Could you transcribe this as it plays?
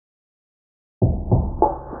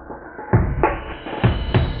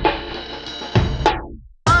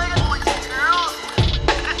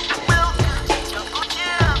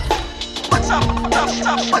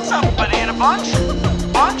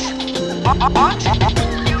What?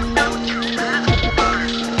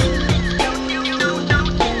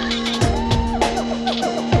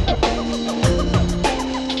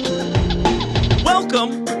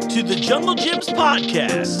 Welcome to the Jungle Gyms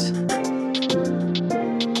podcast.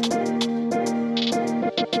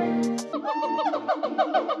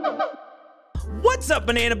 What's up,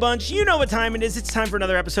 Banana Bunch? You know what time it is. It's time for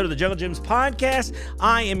another episode of the Jungle Gyms podcast.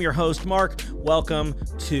 I am your host, Mark. Welcome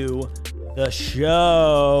to the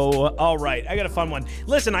show. All right, I got a fun one.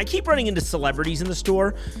 Listen, I keep running into celebrities in the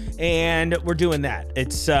store, and we're doing that.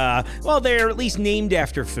 It's, well, they're at least named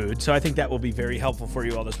after food, so I think that will be very helpful for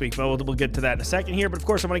you all this week, but we'll get to that in a second here. But of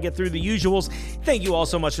course, I want to get through the usuals. Thank you all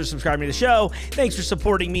so much for subscribing to the show. Thanks for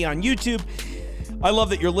supporting me on YouTube. I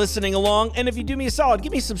love that you're listening along, and if you do me a solid,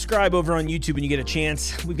 give me a subscribe over on YouTube when you get a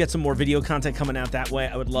chance. We've got some more video content coming out that way.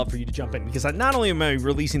 I would love for you to jump in, because not only am I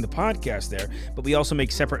releasing the podcast there, but we also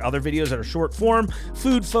make separate other videos that are short form,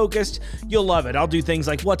 food focused. You'll love it. I'll do things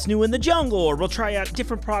like what's new in the jungle, or we'll try out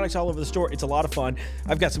different products all over the store. It's a lot of fun.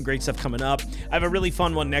 I've got some great stuff coming up. I have a really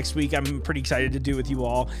fun one next week I'm pretty excited to do with you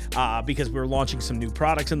all, because we're launching some new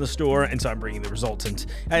products in the store, and so I'm bringing the results,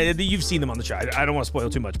 and you've seen them on the show. I don't want to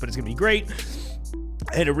spoil too much, but it's going to be great.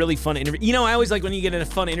 I had a really fun interview. You know, I always like when you get in a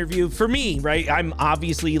fun interview. For me, right, I'm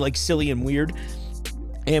obviously like silly and weird.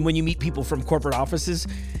 And when you meet people from corporate offices,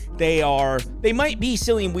 they might be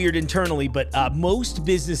silly and weird internally, but most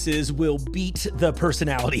businesses will beat the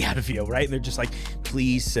personality out of you, right? And they're just like,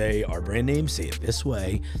 please say our brand name, say it this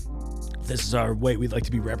way. This is our way we'd like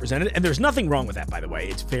to be represented. And there's nothing wrong with that, by the way.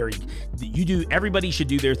 It's everybody should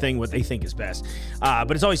do their thing, what they think is best.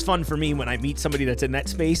 But it's always fun for me when I meet somebody that's in that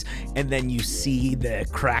space, and then you see the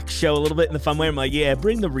crack show a little bit in the fun way. I'm like, yeah,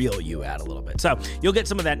 bring the real you out a little bit. So you'll get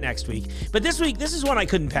some of that next week. But this week, this is one I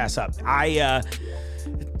couldn't pass up.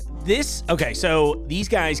 So these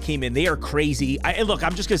guys came in. They are crazy. Look,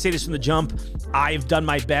 I'm just going to say this from the jump. I've done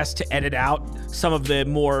my best to edit out some of the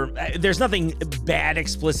more, there's nothing bad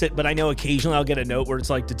explicit, but I know occasionally I'll get a note where it's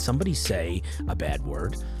like, did somebody say a bad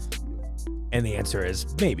word? And the answer is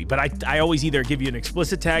maybe. But I always either give you an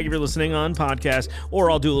explicit tag if you're listening on podcast, or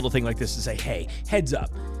I'll do a little thing like this to say, hey, heads up.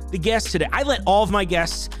 The guests today, I let all of my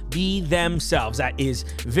guests be themselves. That is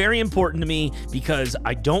very important to me, because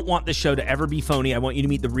I don't want this show to ever be phony. I want you to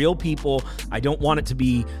meet the real people. I don't want it to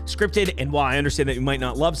be scripted. And while I understand that you might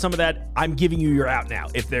not love some of that, I'm giving you your out now.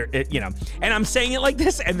 If they're, and I'm saying it like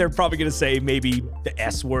this, and they're probably going to say maybe the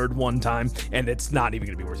S word one time, and it's not even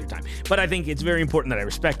going to be worth your time. But I think it's very important that I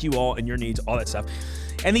respect you all and your needs, all that stuff.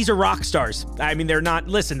 And these are rock stars. I mean, they're not,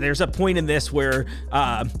 listen, there's a point in this where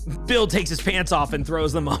Bill takes his pants off and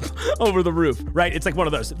throws them up over the roof, right? It's like one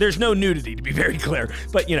of those. There's no nudity, to be very clear,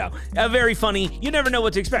 but very funny. You never know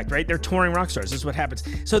what to expect, right? They're touring rock stars. This is what happens.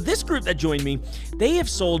 So this group that joined me, they have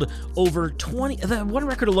sold over the one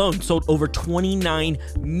record alone sold over 29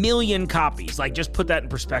 million copies. Like, just put that in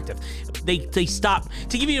perspective. They stopped,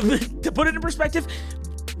 to put it in perspective,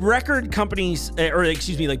 record companies,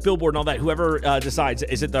 like Billboard and all that, whoever decides,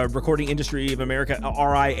 is it the Recording Industry of America,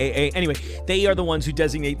 RIAA? Anyway, they are the ones who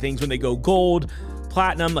designate things when they go gold,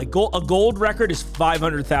 platinum. Like a gold record is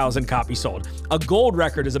 500,000 copies sold. A gold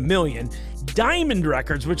record is 1 million. Diamond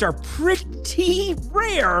records, which are pretty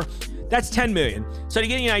rare, that's 10 million. So to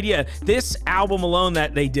give you an idea, this album alone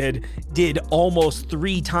that they did almost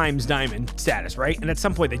 3 times diamond status, right? And at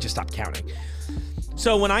some point they just stopped counting.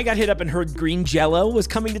 So when I got hit up and heard Green Jellÿ was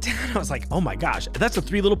coming to town, I was like, oh my gosh, that's the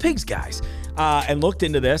Three Little Pigs guys. And looked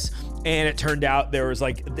into this, and it turned out there was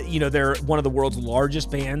they're one of the world's largest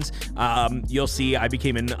bands. You'll see I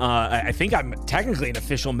became I think I'm technically an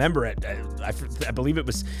official member at, I believe it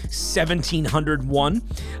was 1701.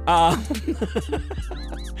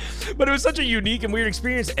 But it was such a unique and weird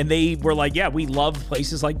experience. And they were like, yeah, we love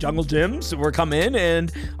places like Jungle Gyms. We're coming in,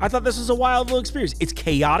 and I thought this was a wild little experience. It's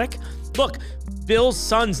chaotic. Look, Bill's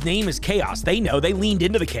son's name is Khaos. They leaned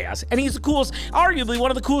into the chaos, and he's the coolest, arguably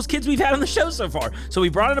one of the coolest kids we've had on the show so far. So we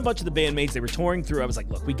brought in a bunch of the bandmates. They were touring through. I was like,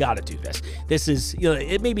 look, we got to do this. This is,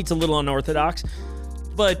 maybe it's a little unorthodox,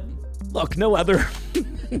 but look, none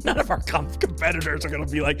of our competitors are going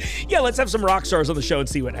to be like, yeah, let's have some rock stars on the show and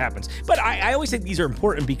see what happens. But I always think these are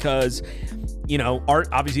important because, art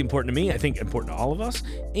obviously important to me. I think important to all of us.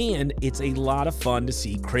 And it's a lot of fun to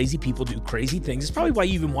see crazy people do crazy things. It's probably why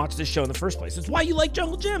you even watch this show in the first place. It's why you like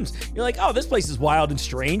Jungle Gyms. You're like, oh, this place is wild and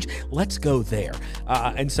strange. Let's go there.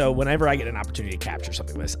 And so whenever I get an opportunity to capture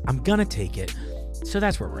something like this, I'm going to take it. So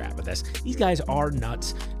that's where we're at with this. These guys are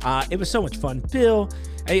nuts. It was so much fun. Bill,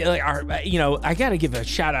 I got to give a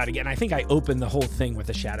shout out again. I think I opened the whole thing with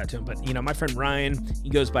a shout out to him, but my friend Ryan, he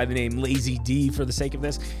goes by the name Lazy D for the sake of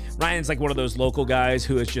this. Ryan's like one of those local guys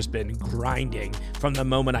who has just been grinding from the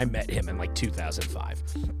moment I met him in like 2005.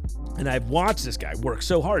 And I've watched this guy work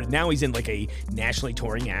so hard. And now he's in like a nationally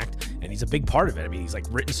touring act, and he's a big part of it. I mean, he's like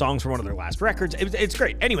written songs for one of their last records. It's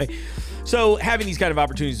great. Anyway, so having these kind of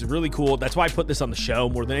opportunities is really cool. That's why I put this on the show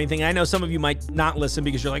more than anything. I know some of you might not listen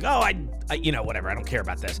because you're like, oh, whatever. I don't care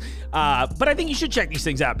about this. But I think you should check these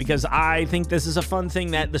things out because I think this is a fun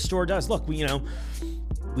thing that the store does. Look, we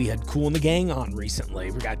had Kool and the Gang on recently.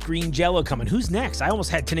 We got Green Jellÿ coming. Who's next? I almost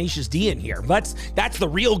had Tenacious D in here. But that's the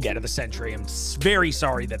real get of the century. I'm very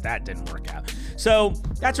sorry that didn't work out. So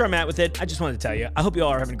that's where I'm at with it. I just wanted to tell you, I hope you all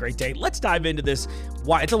are having a great day. Let's dive into this.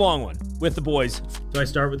 Why it's a long one with the boys. Do I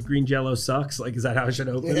start with Green Jellÿ sucks? Like, is that how I should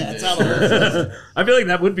open? Yeah, that's how it works. I feel like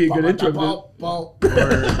that would be a good intro.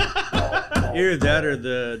 Either that or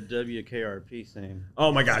the WKRP thing.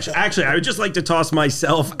 Oh my gosh. Actually, I would just like to toss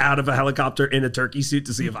myself out of a helicopter in a turkey suit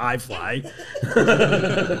to see if I fly.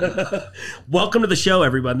 Welcome to the show,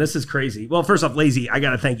 everyone. This is crazy. Well, first off, Lazy, I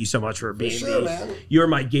got to thank you so much for being man. You're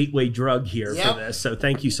my gateway drug here for this. So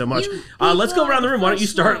thank you so much. Let's go around the room. Why don't you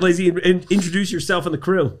start, Lazy, and introduce yourself and the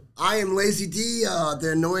crew. I am Lazy D, the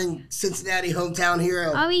annoying Cincinnati hometown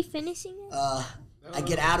hero. Are we finishing it? I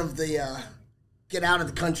get out of the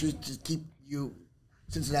country to keep you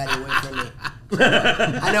Cincinnati away from me.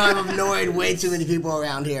 I know I've annoyed way too many people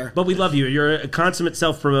around here. But we love you. You're a consummate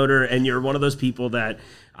self-promoter, and you're one of those people that,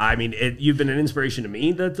 you've been an inspiration to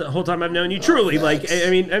me the whole time I've known you. Truly,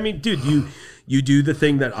 dude, you do the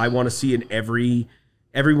thing that I want to see in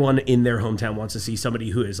everyone in their hometown wants to see somebody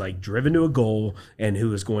who is like driven to a goal and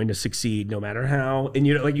who is going to succeed no matter how. And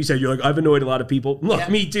like you said, you're like, I've annoyed a lot of people. Look,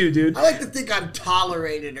 me too, dude. I like to think I'm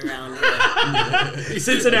tolerated around here.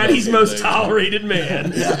 Cincinnati's most tolerated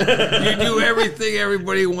man. You do everything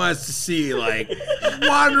everybody wants to see, like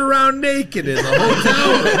wander around naked in the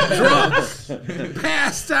hotel, drunk,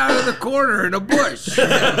 passed out in the corner in a bush.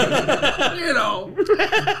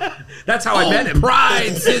 That's how I met him.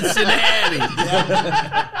 Pride, Cincinnati.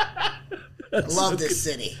 I love this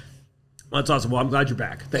city. Well, that's awesome. Well, I'm glad you're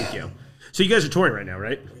back. Thank you. So you guys are touring right now,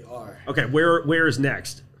 right? We are. Okay, where is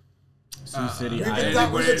next? Sioux City, We've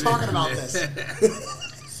been talking about this.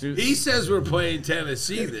 He says we're playing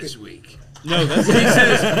Tennessee this week. No, that's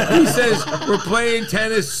he says we're playing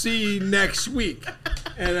Tennessee next week,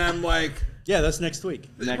 and I'm like, yeah, that's next week.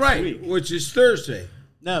 Next week, which is Thursday.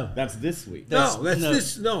 No, that's this week. That's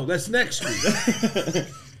next week.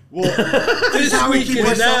 Well, this week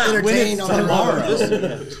is entertained on tomorrow.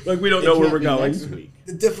 Like we don't know where we're going.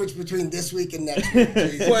 The difference between this week and next week.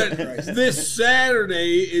 But this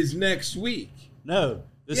Saturday is next week. No,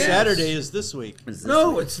 this Saturday is this week. It's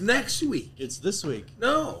next week. It's this week.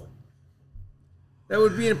 No. That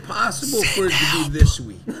would be impossible for it to be this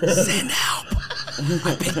week. Send help.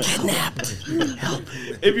 I've been kidnapped. Help.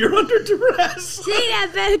 If you're under duress. Say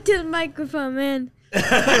that back to the microphone, man. You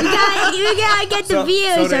gotta get the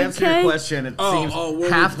views, so to answer your question, it seems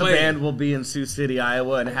half the playing? band will be in Sioux City,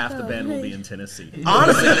 Iowa, and half the band will be in Tennessee.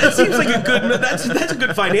 Honestly, that seems like a good. That's a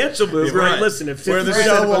good financial move, right? Listen, if where the 50%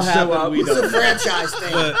 show of will us show happen, up, we It's a don't. franchise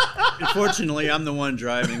thing. But unfortunately, I'm the one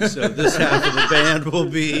driving, so this half of the band will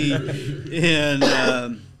be in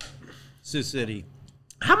Sioux City.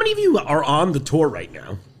 How many of you are on the tour right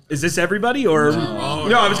now? Is this everybody or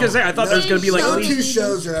no? I was gonna say I thought there was gonna be like no at two least.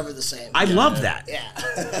 shows are ever the same. I love that. Yeah.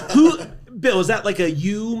 Bill, is that like a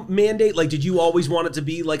you mandate? Like, did you always want it to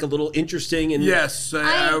be like a little interesting? And Yes, just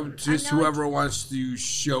I know whoever wants to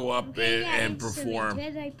show up and perform.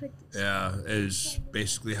 Is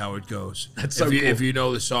basically how it goes. That's so cool. If you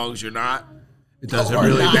know the songs or not, it doesn't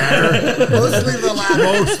really matter. Mostly the latter.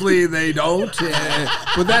 Mostly they don't,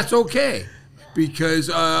 but that's okay because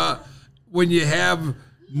when you have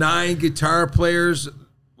 9 guitar players,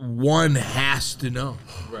 one has to know.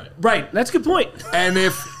 right, that's a good point. And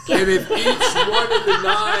if each one of the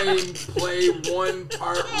 9 play one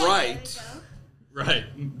part right,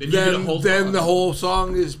 then the whole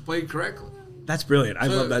song is played correctly. That's brilliant. I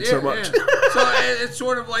love that so much. So it's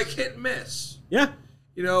sort of like hit and miss. Yeah.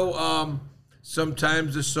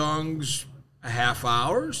 Sometimes the song's a half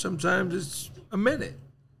hour, sometimes it's a minute.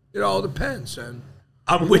 It all depends on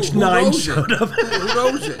which 9 showed up. Who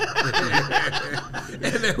knows it?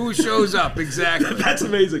 And then who shows up, exactly. That's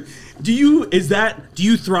amazing. Do you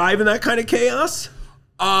thrive in that kind of chaos?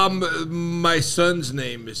 My son's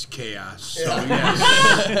name is Khaos, so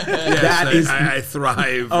yes, I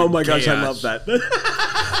thrive. Oh my in gosh, chaos. I love that.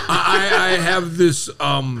 I have this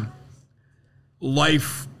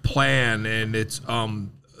life plan, and it's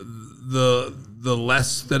the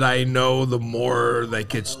less that I know, the more that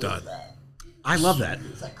gets done. I love that.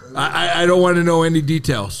 I don't want to know any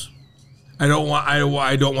details. I don't want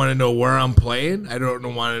to know where I'm playing. I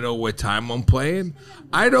don't want to know what time I'm playing.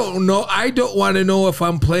 I don't want to know if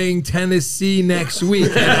I'm playing Tennessee next week.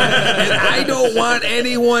 And I don't want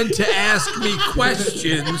anyone to ask me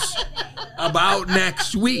questions about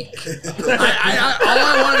next week. All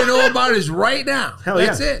I want to know about is right now. Hell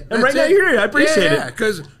That's yeah. it. And right now you're here. I appreciate it. it.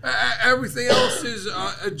 Because everything else is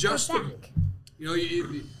adjustable.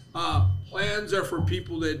 Plans are for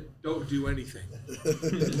people that don't do anything.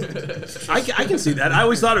 I can see that. I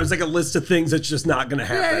always thought it was like a list of things that's just not going to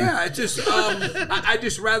happen. Yeah. It's just I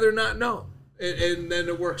just rather not know, and then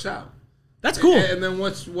it works out. That's cool. And then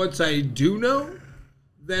once I do know,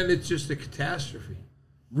 then it's just a catastrophe.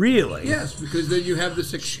 Really? Yes, because then you have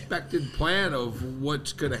this expected plan of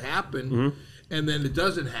what's going to happen, and then it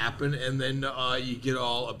doesn't happen, and then you get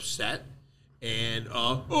all upset. And,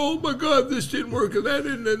 oh my God, this didn't work, and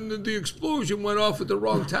then the explosion went off at the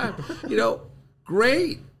wrong time.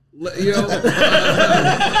 Great.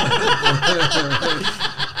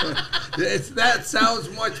 That sounds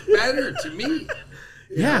much better to me.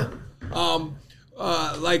 Yeah.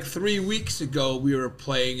 Like 3 weeks ago, we were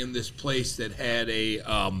playing in this place that had a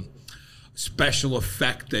special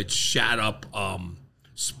effect that shot up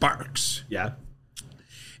sparks. Yeah.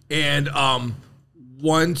 And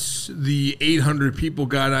once the 800 people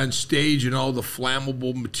got on stage and all the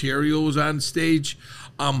flammable material was on stage,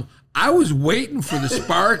 I was waiting for the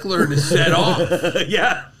sparkler to set off.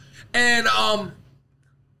 Yeah. And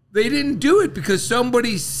they didn't do it because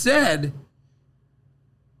somebody said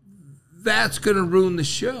that's going to ruin the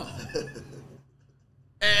show.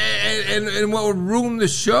 And what would ruin the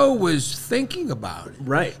show was thinking about it.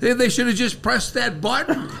 Right. They should have just pressed that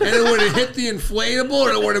button, and it would have hit the inflatable,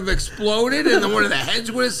 and it would have exploded, and then one of the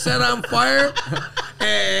heads would have set on fire,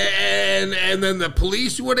 and then the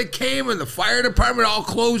police would have came, and the fire department all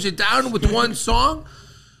closed it down with one song.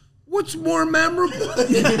 What's more memorable?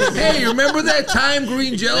 Hey, you remember that time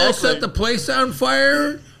Green Jellÿ set the place on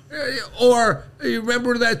fire? Or you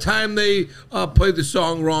remember that time they played the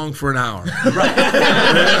song wrong for an hour? Right.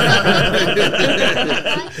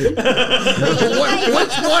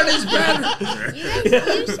 Which one is better?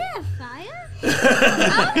 You said fire?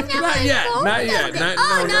 Not yet. Not yet.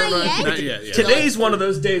 Not yet. Yeah. Today's one of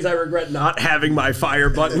those days I regret not having my fire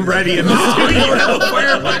button ready in the studio.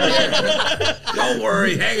 Fire button yet. Don't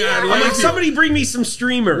worry. Hang on. I'm like, somebody bring me some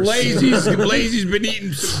streamers. Lazy's been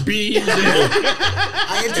eating some beans.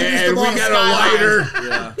 And we got a lighter.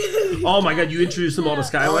 Yeah. Oh my God, you introduced them all to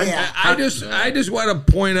Skyway? Oh, yeah. I just want to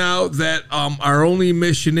point out that our only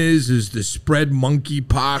mission is to spread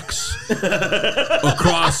monkeypox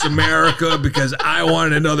across America because I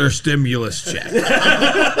want another stimulus check.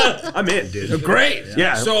 I'm in, dude. Great.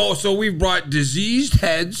 Yeah. So we've brought diseased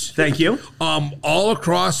heads. Thank you. All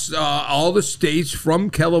across all the states from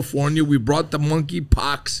California. We brought the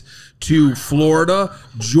monkeypox to Florida,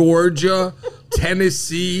 Georgia,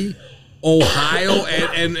 Tennessee, Ohio,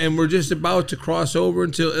 and we're just about to cross over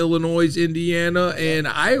into Illinois, Indiana, and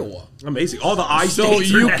Iowa. Amazing. All the I So states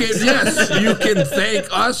you are can next. you can thank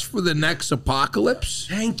us for the next apocalypse.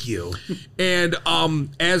 Thank you. And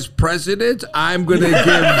as president, I'm going to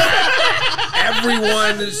give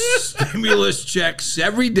everyone stimulus checks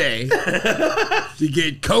every day to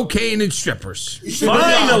get cocaine and strippers.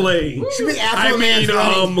 Finally. Should be I Afro Man's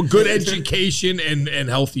running. mean, good education and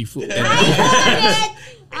healthy food.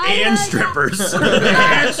 And strippers.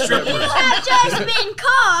 And strippers. You have just been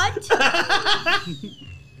caught.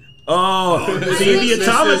 Oh, see the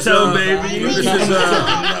automaton, baby.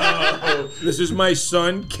 This is my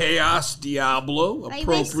son, Khaos Diablo, I wish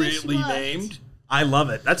appropriately this was. named. I love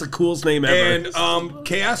it. That's the coolest name ever. And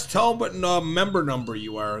Khaos, tell them what member number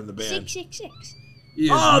you are in the band. 666. He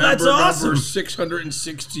is Oh, that's member awesome. Number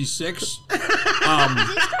 666. Is this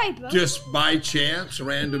right, bro? Just by chance,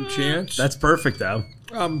 random chance. That's perfect, though.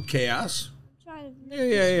 Khaos.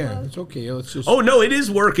 Yeah. It's okay. Let's just. Oh, no, it is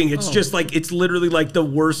working. It's just like, it's literally like the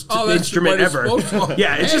worst Oh, that's instrument what it's ever. supposed to-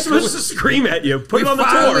 Yeah, it's just supposed to scream at you. Put We it on the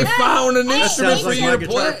finally tour. found an That instrument sounds for like you my to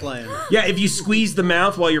guitar play. playing. Yeah, if you squeeze the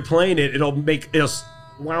mouth while you're playing it, it'll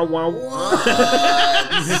wow, wow.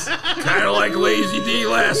 Kind of like Lazy D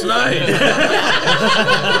last night.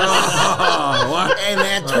 Oh, what? Hey,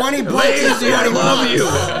 man, 20 bucks. Lazy, I love you.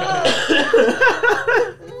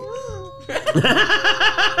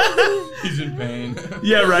 He's in pain.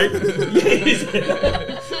 Yeah, right?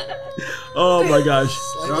 Oh, my gosh.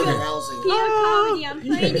 Slightly arousing. Pure comedy. I'm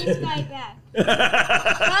playing this guy back.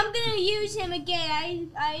 I'm gonna use him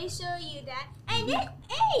again. I show you that. And then,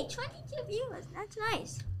 hey, 22 viewers. That's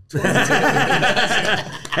nice.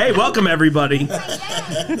 Hey, welcome everybody.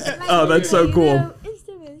 Oh, that's so cool.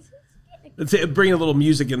 Let's bring a little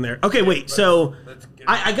music in there. Okay, wait. So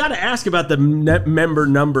I got to ask about the member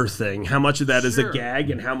number thing. How much of that is a gag,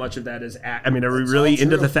 and how much of that is? I mean, are we really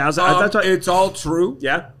into the 1,000? It's all true.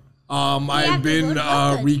 Yeah. I've been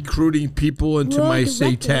recruiting people into my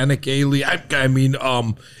satanic alien.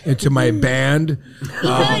 Into my band.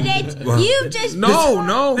 You just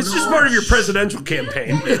No. This is just part of your presidential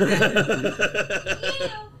campaign. You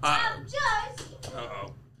have just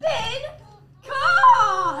been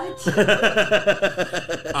caught.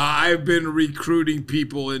 I've been recruiting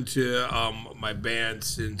people into my band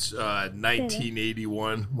since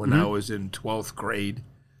 1981 when I was in 12th grade.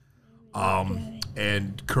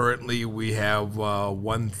 And currently we have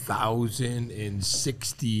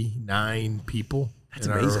 1,069 people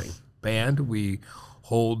in our band. We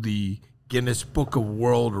hold the Guinness Book of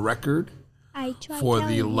World Record for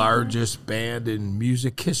the largest band in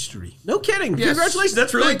music history. No kidding. Yes. Congratulations.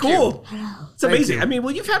 That's really Thank cool. It's amazing. you. I mean,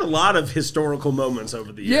 well, you've had a lot of historical moments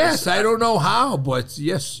over the years. Yes, I don't know how, but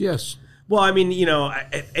yes. Well, I mean,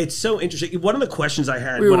 it's so interesting. One of the questions I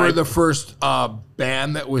had We were the first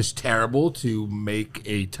band that was terrible to make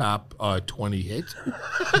a top 20 hit.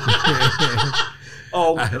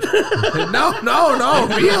 Oh, No,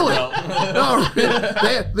 really. No,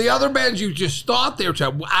 the other bands you just thought they were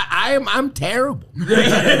terrible. I'm terrible.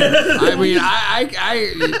 I mean,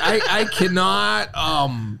 I cannot.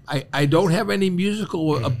 I don't have any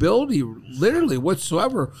musical ability, literally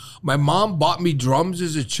whatsoever. My mom bought me drums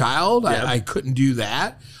as a child. Yeah. I couldn't do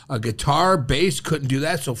that. A guitar, bass, couldn't do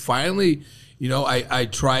that. So finally, I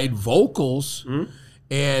tried vocals,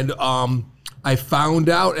 and I found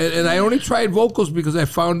out, and I only tried vocals because I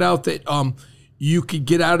found out that you could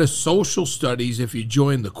get out of social studies if you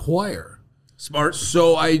joined the choir. smart.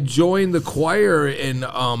 So I joined the choir in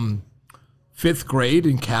 5th grade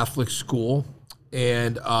in Catholic school,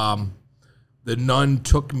 and the nun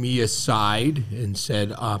took me aside and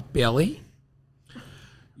said, Billy,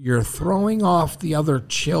 you're throwing off the other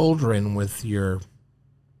children with your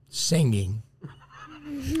singing.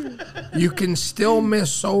 You can still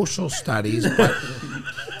miss social studies, but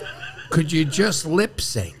could you just lip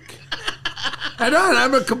sync?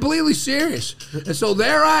 I'm completely serious. And so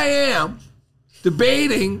there I am,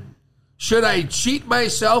 debating, should I cheat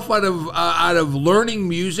myself out of learning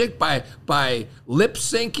music by lip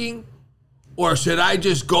syncing, or should I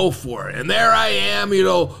just go for it? And there I am,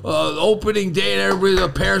 opening day, and everybody's the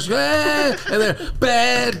parents, and they're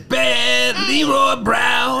bad, Leroy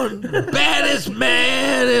Brown, baddest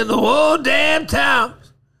man in the whole damn town.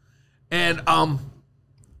 And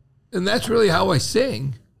that's really how I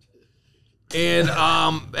sing. And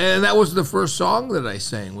that was the first song that I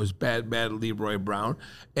sang, was Bad Leroy Brown.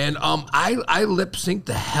 And I lip synced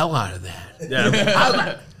the hell out of that.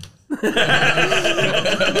 Yeah. I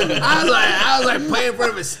was like playing in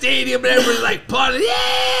front of a stadium, and everybody's like applauding,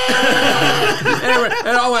 yeah!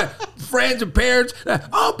 and all my friends and parents,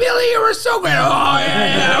 oh, Billy, you were so great. Oh,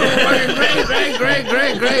 yeah.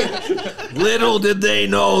 Great. Little did they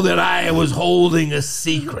know that I was holding a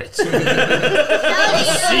secret. A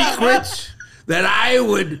secret that I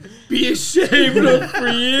would be ashamed of for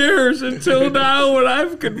years, until now when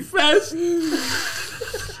I've confessed.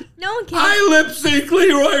 No one cares. I lip sync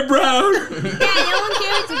Leroy Brown. Yeah, no one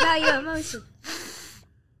cares about your emotion.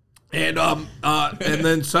 And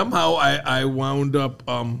then somehow I wound up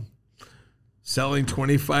selling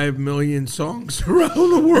 25 million songs around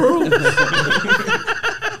the world.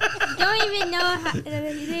 Don't even know how.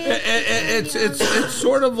 It's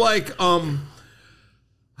sort of like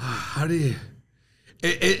how do you?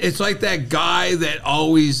 It's like that guy that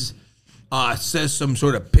always says some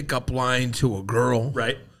sort of pickup line to a girl,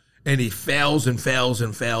 Right. and he fails and fails.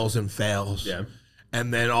 Yeah.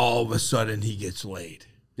 And then all of a sudden he gets laid.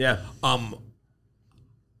 Yeah.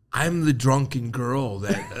 I'm the drunken girl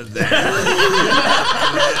that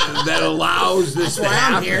allows this to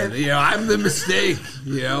happen. I'm the mistake.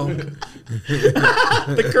 The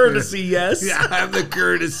courtesy, yes. Yeah, I'm the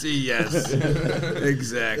courtesy, yes.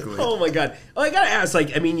 Exactly. Oh my God. Oh, I gotta ask,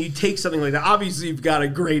 you take something like that. Obviously, you've got a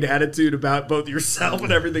great attitude about both yourself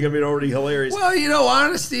and everything. Already hilarious. Well,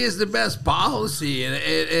 honesty is the best policy,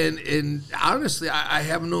 and honestly, I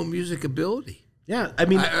have no music ability. Yeah,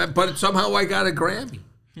 but somehow I got a Grammy.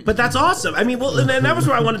 but that's awesome. And that was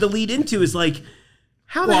where I wanted to lead into is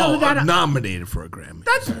how the hell did that? I'm nominated for a Grammy.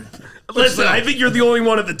 Listen, I think you're the only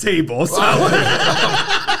one at the table. So.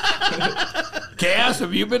 Khaos,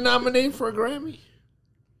 have you been nominated for a Grammy?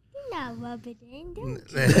 not rub it in, don't you?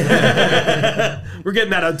 We're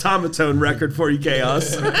getting that automaton record for you,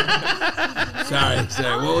 Khaos. Sorry.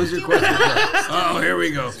 What was your question? Oh, here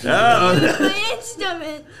we go. My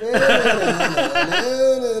instrument.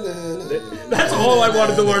 That's all I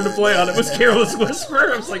wanted to learn to play on. It was Careless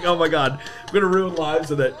Whisper. I was like, oh my God, I'm going to ruin lives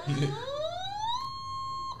with it.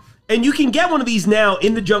 And you can get one of these now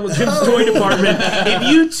in the Jungle Jim's toy department if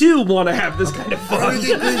you too want to have this kind of fun. I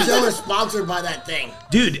think Green Jellÿ is sponsored by that thing.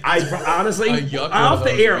 Dude, I honestly, off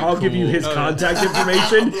the air, I'll give you his contact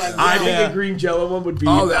information. I think a Green Jellÿ one would be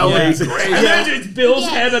amazing. Great. Imagine it's Bill's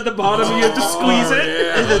head at the bottom and you have to squeeze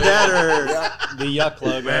it. Either that or the Yuck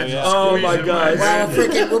logo. Yeah. Oh my God.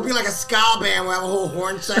 We'll be like a ska band. We'll have a whole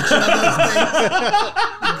horn section of those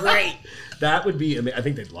things. Great. That would be, I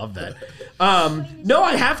think they'd love that. No,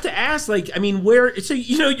 I have to ask, like, I mean, so,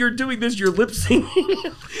 you're doing this, you're lip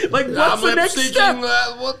syncing. Like, what's the next step?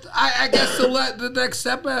 I guess the next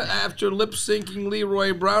step after lip syncing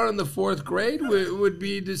Leroy Brown in the 4th grade would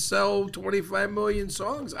be to sell 25 million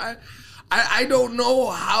songs. I don't know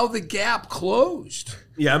how the gap closed.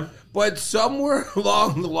 Yeah. But somewhere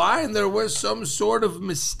along the line, there was some sort of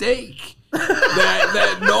mistake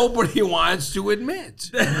that nobody wants to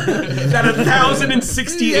admit. That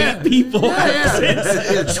 1,068 people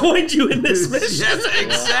joined you in this mission. Yes,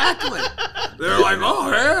 exactly. They're like, oh,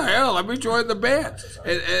 yeah, let me join the band.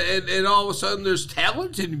 And all of a sudden, there's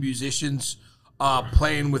talented musicians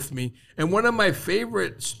playing with me. And one of my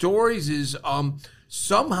favorite stories is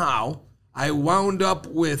somehow I wound up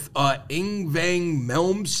with Yngwie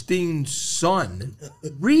Malmsteen's son.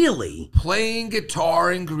 Really? Playing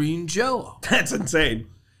guitar in Green Jellÿ. That's insane.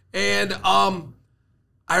 And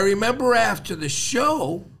I remember after the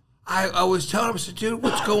show, I was telling him, I said, dude,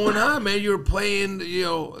 what's going on, man? You're playing,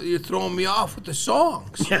 you're throwing me off with the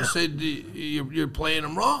songs. Yeah. I said, you're playing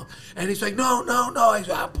them wrong. And he's like, no. I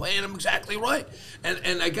said, I'm playing them exactly right.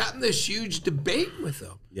 And I got in this huge debate with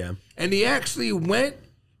him. Yeah. And he actually went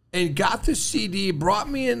and got the CD, brought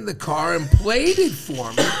me in the car, and played it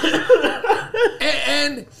for me.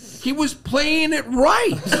 and he was playing it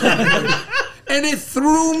right. And it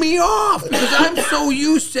threw me off because I'm so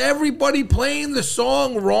used to everybody playing the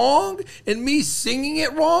song wrong and me singing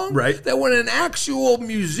it wrong. Right. That when an actual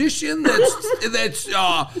musician that's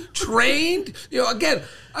trained, again,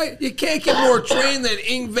 you can't get more trained than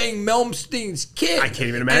Yngwie Malmsteen's kid. I can't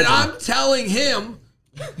even imagine. And I'm telling him,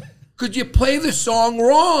 could you play the song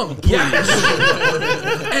wrong, please?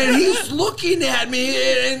 And he's looking at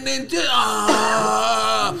me and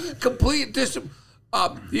complete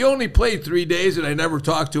he only played 3 days, and I never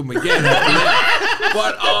talked to him again after that.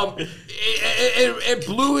 But it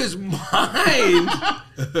blew his mind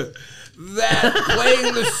that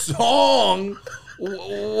playing the song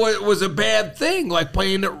was a bad thing, like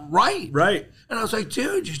playing it right. Right. And I was like,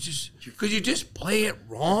 dude, could you just play it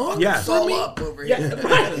wrong? Yeah. It's all up over here. Yeah,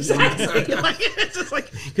 right, exactly. It's just like,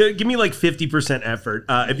 give me like 50% effort.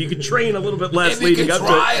 If you could train a little bit less If you leading could up to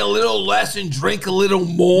try a little less and drink a little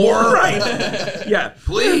more. Right. Yeah.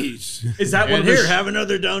 Please. Is that one And of here, the have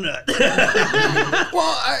another donut.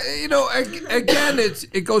 Well, again,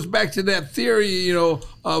 it goes back to that theory,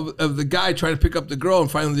 of the guy trying to pick up the girl and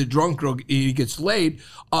finally the drunk girl, he gets laid.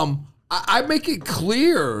 I make it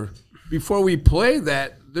clear before we play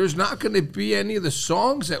that there's not going to be any of the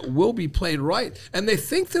songs that will be played right. And they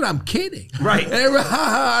think that I'm kidding. Right. And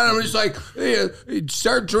I'm just like, hey,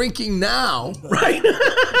 start drinking now. Right.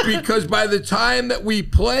 Because by the time that we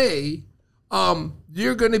play,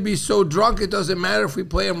 you're going to be so drunk it doesn't matter if we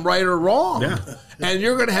play them right or wrong. Yeah. And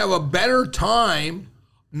you're going to have a better time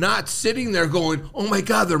not sitting there going, oh my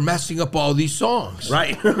God, they're messing up all these songs.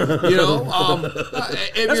 Right. That's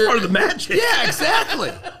part of the magic. Yeah,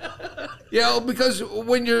 exactly. Because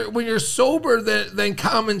when you're sober, then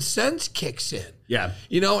common sense kicks in. Yeah.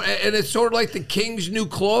 And it's sort of like the king's new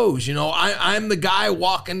clothes. I'm the guy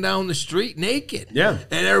walking down the street naked. Yeah.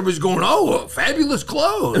 And everybody's going, oh, fabulous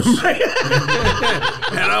clothes.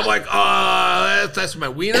 And I'm like, that's my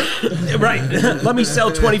wiener. Right. Let me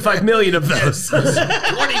sell 25 million of those.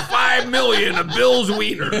 25 million of Bill's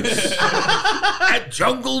wieners at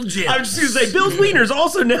Jungle Jim. I was just going to say, Bill's Wieners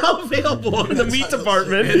also now available in the meat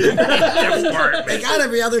department. They got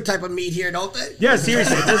every other type of meat here, don't they? Yeah,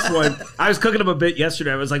 seriously, at this point, I was cooking up a bit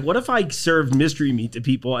yesterday. I was like, what if I served mystery meat to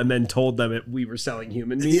people and then told them we were selling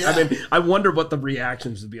human meat? Yeah. I mean, I wonder what the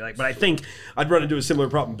reactions would be like. But I think I'd run into a similar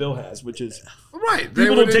problem Bill has, which is right.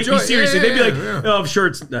 People don't take me seriously. Yeah, They'd be like, yeah. oh, I'm sure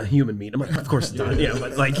it's human meat. I'm like, of course it's not.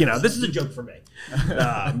 But this is a joke for me.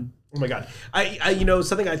 Oh my God. I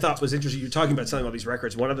something I thought was interesting. You're talking about selling all these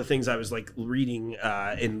records. One of the things I was like reading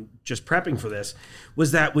and just prepping for this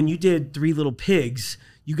was that when you did Three Little Pigs,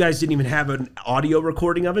 you guys didn't even have an audio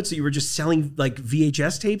recording of it, so you were just selling like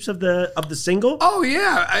VHS tapes of the single? Oh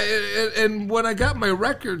yeah, and when I got my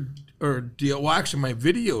record or deal, well, actually my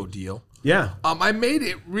video deal, Yeah. I made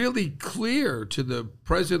it really clear to the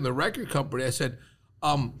president of the record company. I said,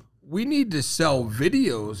 we need to sell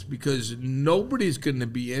videos because nobody's going to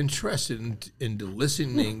be interested in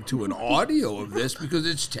listening to an audio of this because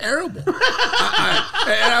it's terrible. And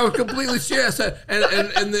I was completely serious. I said,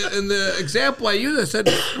 and the example I used, I said,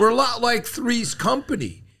 we're a lot like Three's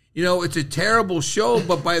Company. You know, it's a terrible show,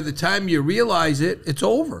 but by the time you realize it, it's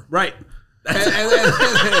over. Right. And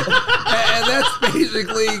that's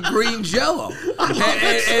basically Green Jellÿ.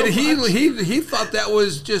 And he thought that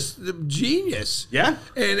was just genius. Yeah.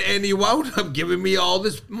 And he wound up giving me all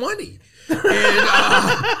this money. And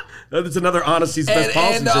That's another honesty's best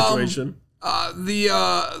policy situation.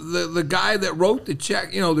 The guy that wrote the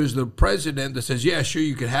check, you know, there's the president that says, yeah, sure,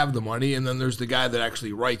 you could have the money. And then there's the guy that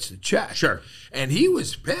actually writes the check. Sure. And he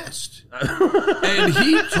was pissed. And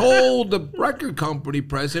he told the record company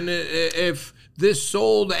president if this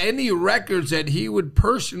sold any records that he would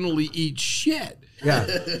personally eat shit. Yeah.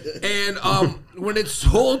 And when it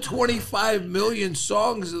sold 25 million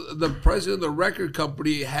songs, the president of the record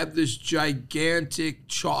company had this gigantic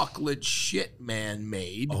chocolate shit man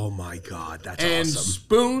made. Oh my God, that's And awesome.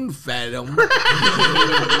 spoon-fed him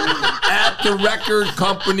at the record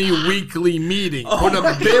company weekly meeting. Put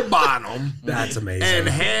a bib on him. That's amazing. And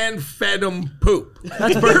hand-fed him poop.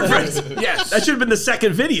 That's perfect. Yes. That should have been the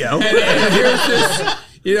second video.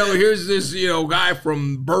 And here's this, guy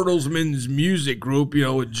from Bertelsmann's music group,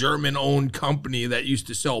 a German-owned company that used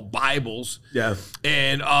to sell Bibles. Yeah.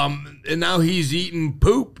 And now he's eating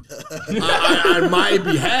poop on my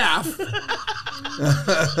behalf.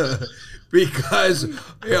 Because, and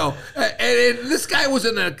this guy was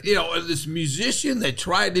this musician that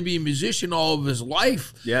tried to be a musician all of his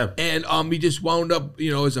life. Yeah. And he just wound up,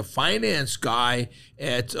 as a finance guy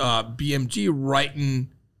at BMG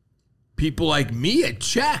writing people like me a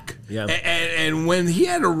check. Yeah. And when he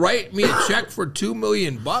had to write me a check for $2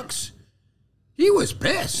 million, he was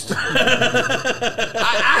pissed.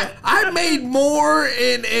 I made more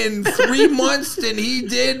in 3 months than he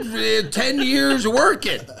did 10 years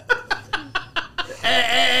working.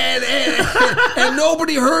 And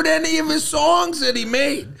nobody heard any of his songs that he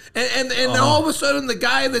made. And all of a sudden, the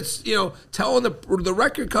guy that's telling the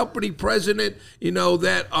record company president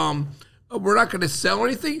that we're not going to sell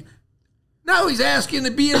anything. Now he's asking to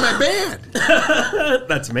be in my band.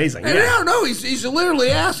 That's amazing. And Yeah. no, he's literally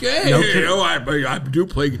asking, hey, I do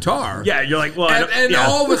play guitar. Yeah, you're like, well, And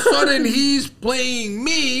all of a sudden, he's playing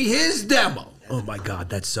me his demo. oh my God,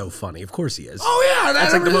 that's so funny. Of course he is. Oh, yeah.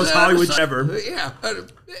 That's like the most Hollywood ever. Yeah.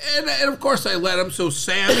 And of course I let him. So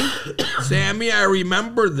Sammy, I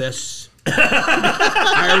remember this.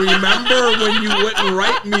 I remember when you wouldn't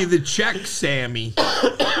write me the check, Sammy.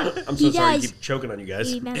 I'm so He sorry to does. keep choking on you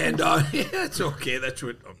guys. And it's okay. That's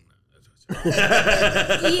what.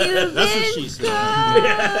 That's what she said.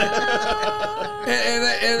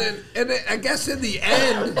 And I guess in the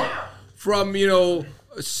end, from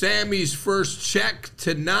Sammy's first check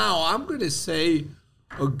to now, I'm going to say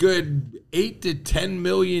a good $8 to $10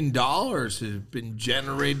 million has been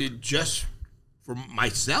generated just for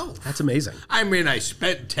myself. That's amazing. I mean, I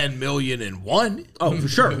spent $10 million in one. Oh, for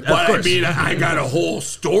sure. But I mean, I got a whole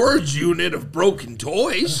storage unit of broken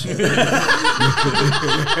toys. Any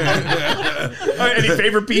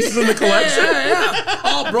favorite pieces in the collection? Yeah.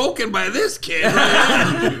 All broken by this kid.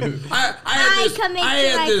 I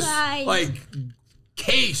had this like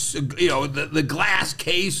case, the glass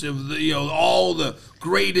case of all the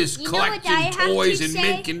greatest collection toys in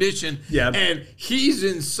mint condition. Yeah. And he's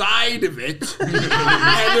inside of it. And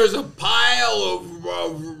there's a pile of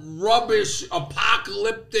rubbish,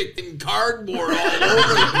 apocalyptic and cardboard all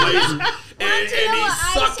over the place. And he's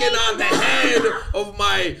sucking on the head of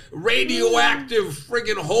my radioactive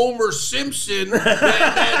friggin' Homer Simpson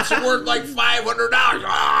that's worth like $500.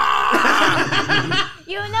 Ah!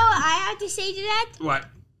 You know what I have to say to that? What?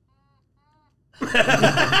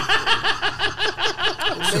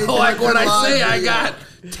 So like when I say I got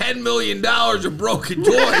 $10 million of broken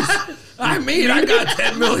toys, I mean I got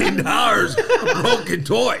 $10 million of broken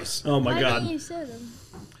toys. Oh my Why God. didn't you sell them?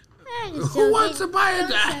 Who wants to buy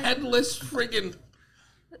a headless friggin'?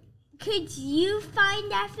 Could you find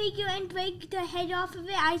that figure and break the head off of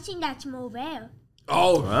it? I think that's more rare.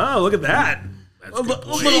 Oh, Oh, look at that. that's A good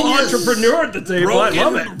little point. entrepreneur at the table. I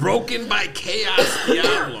love it. Broken by Khaos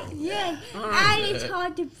Diablo. Yeah, and it's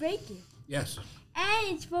hard to break it. Yes.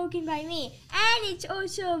 And it's broken by me. And it's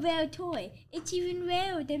also a rare toy. It's even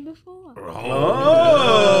rarer than before. Oh.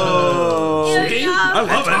 See? I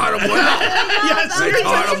love it. Taught him well. Yes, I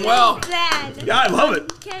taught him well. Plan. Yeah, I love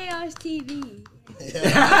it. Chaos TV.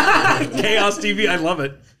 Chaos TV, I love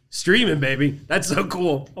it. Streaming, baby. That's so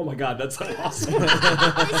cool. Oh my God, that's so awesome. This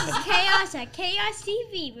is Chaos at Chaos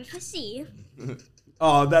TV with a C.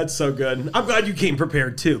 Oh, that's so good. I'm glad you came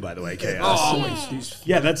prepared too, by the way, Chaos. Always.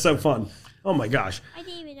 Yeah, that's so fun. Oh my gosh. I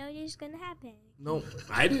didn't even know this was gonna happen. No,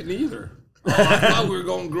 I didn't either. Oh, I thought we were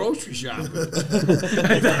going grocery shopping.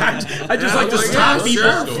 I just like to stop people.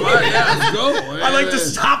 Sure. Yeah, let's go. I like to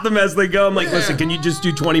stop them as they go. I'm like, listen, can you just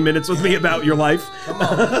do 20 minutes with me about your life?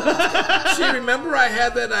 See, remember I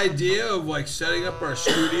had that idea of like setting up our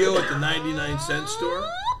studio at the 99-cent store?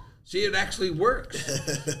 See, it actually works.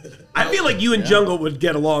 I feel like you and Jungle would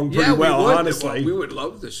get along pretty well, honestly. We would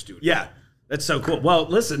love the studio. Yeah, that's so cool. Well,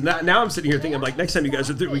 listen, now I'm sitting here thinking, I'm like, next time you guys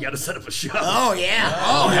are through, we got to set up a show. Oh, yeah.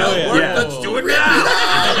 Oh, hell yeah. Yeah. Let's do it now.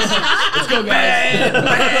 Let's go, guys.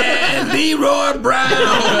 Man, Leroy Brown,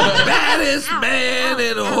 baddest man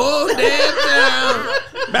in the whole damn town.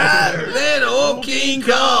 Better than old King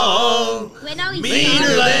Kong. When are we Meaner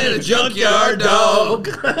than a junkyard dog.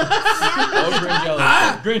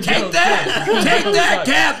 Green Take Jellÿ. that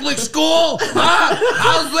Catholic school.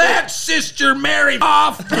 How's that, Sister Mary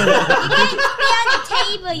off? Be on the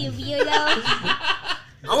table, you weirdo.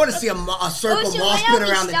 I want to see a circle so ball why spin don't we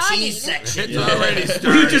around the start cheese it? section. It's already We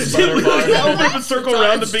started. just did open up a circle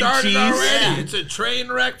around the big Started cheese. already. It's a train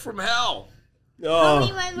wreck from hell. Oh,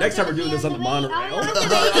 next time we're doing this on the monorail.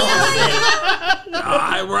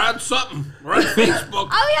 Are we We're on something. We're on Facebook.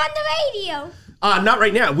 on the radio? Not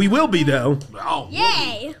right now. We will be, though. Oh,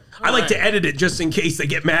 Yay. I like to edit it just in case they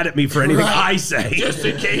get mad at me for anything I say. just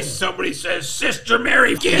in case somebody says Sister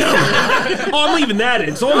Mary you. Oh, I'm leaving that in.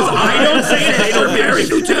 As long as I don't say it, they don't Mary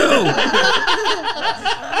you too.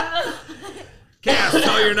 Cass,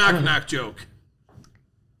 tell your knock joke.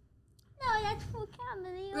 No, that's full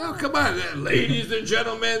comedy. Oh, come on, ladies and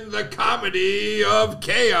gentlemen, the comedy of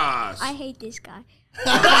chaos. I hate this guy.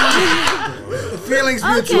 Feelings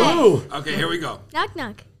Okay. mutual. Ooh, Okay, here we go. Knock,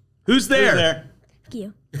 knock. who's there? Fuck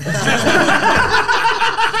you. I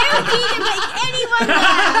don't need to make anyone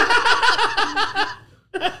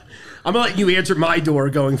laugh. I'm gonna let you answer my door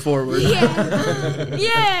going forward. Yeah.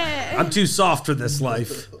 Yeah. I'm too soft for this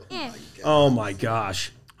life. Yeah. Oh my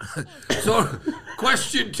gosh. So,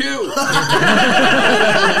 question 2.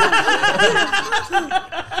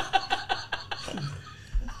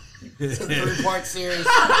 It's a 3-part series.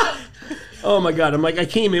 Oh my god. I'm like, I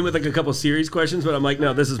came in with like a couple serious questions, but I'm like,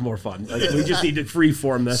 no, this is more fun. Like, we just need to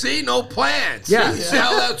freeform this. See, no plans. Yeah. See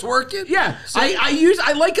how that's working? Yeah,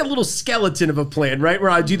 I like a little skeleton of a plan, right? Where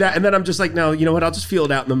I do that, and then I'm just like, no, you know what? I'll just feel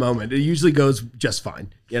it out in the moment. It usually goes just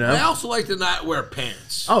fine, you know. I also like to not wear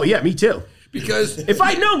pants. Oh yeah, me too. Because If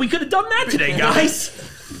I'd known, we could have done that today, guys.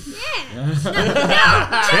 Yeah.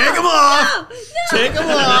 Take them off. Take them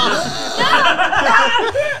off.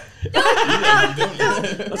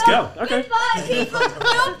 Let's go. Okay. Goodbye, people.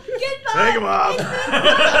 No, goodbye. Take them off.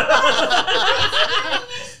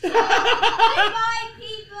 Goodbye,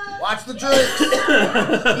 people. Watch the drinks.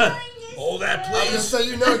 hold that, Just please. so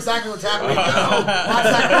you know exactly what's happening. Watch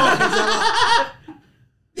that ball.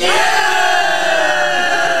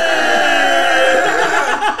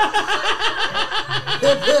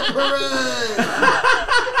 Hip, hip,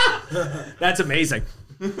 hooray. That's amazing.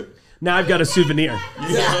 Now I've got a souvenir.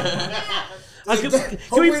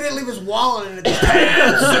 Hope we didn't leave his wallet in it.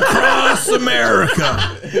 Pants across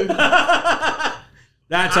America.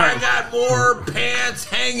 That's all I right. got more pants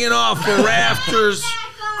hanging off the rafters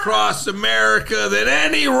across America than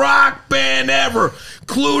any rock band ever,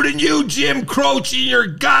 including you, Jim Croce, and your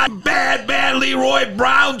bad Leroy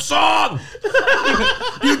Brown song.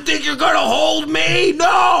 You think you're gonna hold me?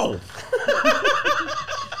 No.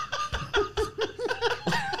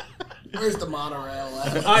 Where's the monorail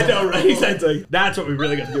at? I know, right? That's what we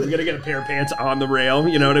really got to do. We got to get a pair of pants on the rail.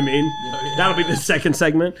 You know what I mean? That'll be the second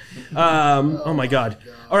segment. Oh my God!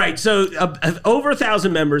 All right, so over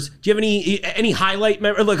 1,000 members. Do you have any highlight?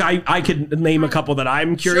 Look, I could name a couple that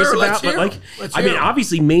I'm curious Sure, about, let's but hear 'em. like, I mean,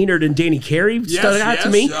 obviously Maynard and Danny Carey stuck out to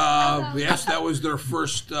me. Yes, that was their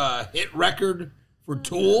first hit record for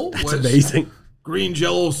Tool. That's amazing. Green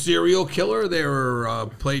Jellÿ Serial Killer. They were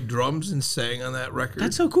played drums and sang on that record.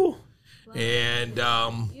 That's so cool. And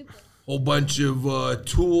whole bunch of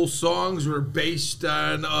Tool songs were based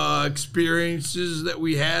on experiences that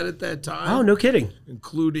we had at that time. Oh, no kidding.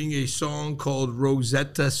 Including a song called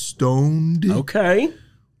Rosetta Stoned, Okay.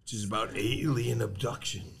 which is about alien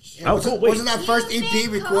abductions. Oh, cool. Wait. Wasn't that first EP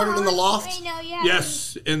recorded in the loft? I know, yeah.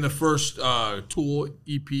 Yes, in the first Tool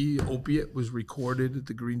EP, Opiate was recorded at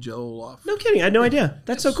the Green Jellÿ Loft. No kidding. I had no idea.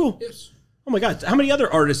 That's so cool. Yes. Oh my God! How many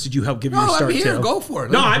other artists did you help give you a No, start I'm here. to? Go for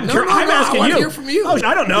it. No, I'm asking I want you. to hear from you. Oh,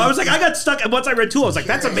 I don't know. I was like, I got stuck. Once I read Tool, I was like,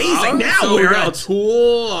 that's amazing. Now So we where got else?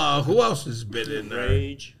 Tool. Who else has been in there?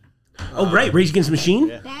 Rage. Oh, right, Rage Against the Machine.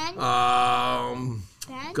 Band? Um,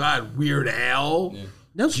 Band? God, Weird Al,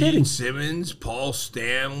 No Gene kidding. Simmons, Paul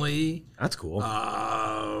Stanley, That's cool.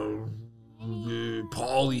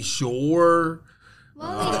 Pauly Shore.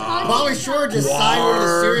 Pauly Shore just signed one of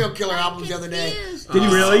the serial killer albums the other day. Did he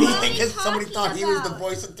really? Because somebody thought he was the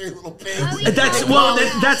voice of Three Little Pigs. That's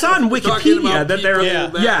that's on Talking Wikipedia about that they're people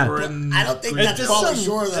that yeah. were in- I don't think that's Pauly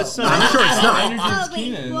Shore, though. I'm sure it's not.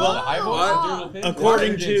 Keenan. What?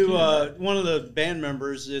 According to one of the band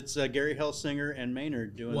members, it's Gary Hellsinger and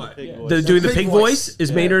Maynard doing What? the pig Yeah. voice. They're doing the Pig pig voice. voice.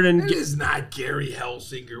 Is Maynard and It is not Gary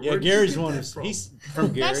Hellsinger. Yeah, Where'd you Gary's get one that of from? he's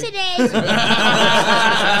from Yes, Gary. it is.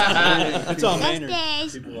 It's all Yes, Maynard. it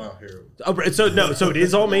is. People out here. oh, so it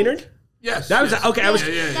is all Maynard. Yes. That was yes. okay. I was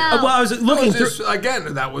Yeah. No. well, I was That looking was through. his,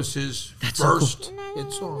 again, that was his first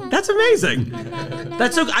hit song. That's amazing.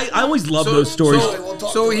 That's so. I always love those stories.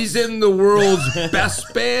 So he's in the world's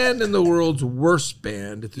best band and the world's worst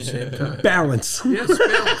band at the same time. Balance. Yes,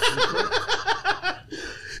 balance.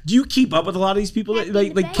 Do you keep up with a lot of these people that Happy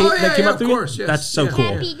the that came best. yeah, up of through? course, yes. That's so Yeah. cool.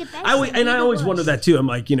 Happy the best. I Happy the always worst. wonder that too. I'm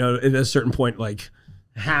like, at a certain point, like,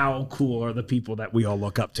 how cool are the people that we all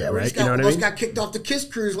look up to, right? You know what I Almost mean? got kicked off the KISS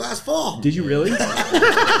cruise last fall. Did you really? There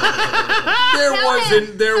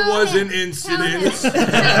was an incident.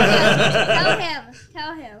 Tell him.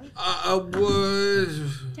 Tell him.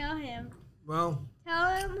 Tell him. Well, Tell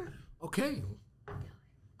him. okay.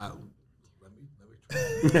 Let me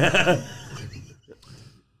try.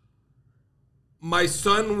 My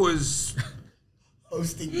son was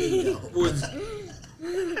Hosting bingo.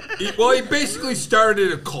 he basically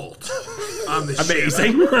started a cult on the ship.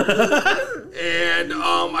 Amazing. And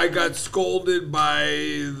I got scolded by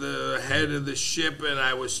the head of the ship, and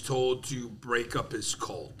I was told to break up his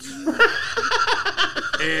cult.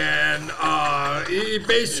 And he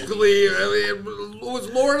basically, it was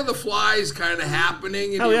Lord of the Flies kind of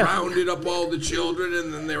happening, and Oh, he yeah. rounded up all the children,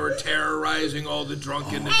 and then they were terrorizing all the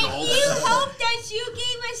drunken And adults. you hope that you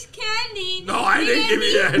gave us candy. No, I didn't give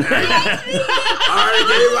you that.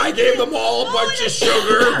 I gave them all a bunch of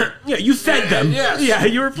sugar. Yeah, you fed them. Yes. Yeah,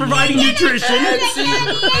 you were providing nutrition. And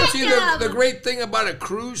see the great thing about a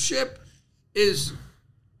cruise ship is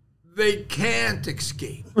they can't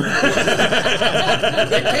escape. They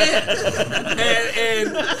can't.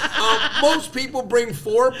 And most people bring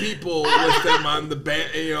 4 people with them on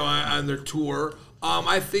the on their tour.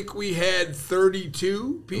 I think we had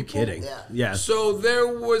 32 people. Kidding. Yeah. So there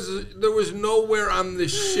was nowhere on the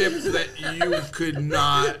ship that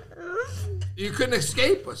you couldn't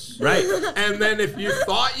escape us. Right. And then if you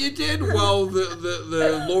thought you did, well,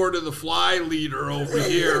 the Lord of the Fly leader over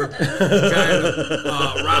here kind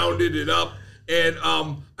of rounded it up. And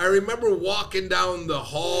I remember walking down the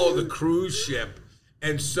hall of the cruise ship,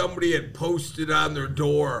 and somebody had posted on their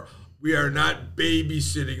door, "We are not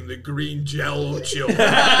babysitting the Green Jellÿ children."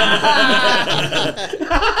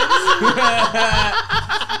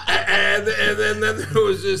 and then there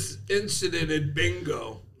was this incident at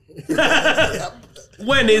bingo.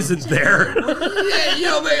 When isn't there?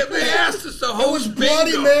 Yeah, they asked us to It was host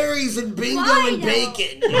Bloody bingo. Marys and bingo and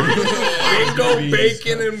bacon. Bingo,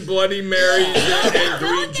 bacon, and Bloody Marys and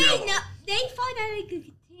Green Jellÿ. They thought that I could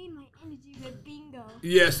contain my energy with bingo.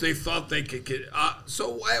 Yes, they thought they could get.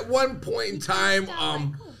 So at one point in time,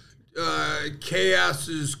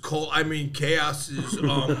 Khaos's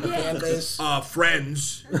Fan base.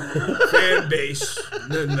 friends, fan base,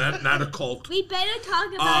 not a cult. We better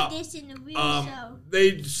talk about this in the real show.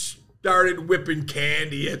 They started whipping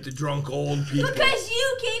candy at the drunk old people. Because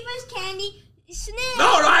you gave us candy. Snip. No,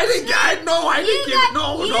 I didn't give it. No, I didn't.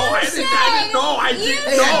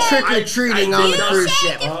 They had trick or treating on the did cruise not.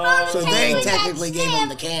 ship. So they technically gave them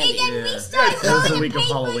the candy. And then we started That was the throwing week of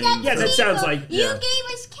paper Halloween. at the Yeah, that sounds people. like- You yeah. gave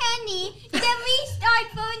us candy, then we started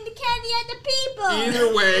throwing the candy at the people. Either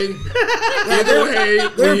way,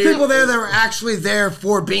 There were people there that were actually there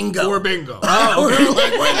for bingo. for bingo. Oh, We okay. were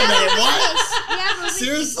like, wait a minute, what? Yeah,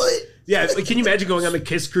 Seriously? Yeah, like, can you imagine going on the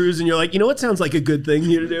KISS cruise and you're like, you know what sounds like a good thing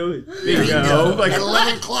here to do? Bingo. Like, At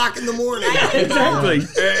 11 o'clock in the morning. exactly.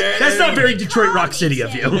 That's not very Detroit Rock City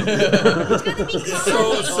of you.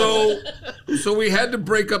 So we had to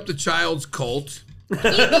break up the child's cult. You were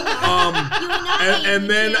not And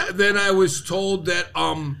then I was told that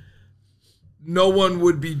no one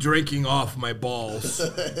would be drinking off my balls.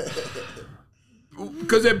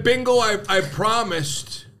 Because at bingo I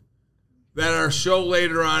promised that our show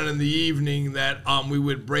later on in the evening that we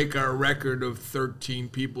would break our record of 13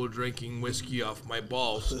 people drinking whiskey off my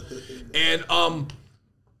balls. And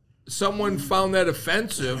someone found that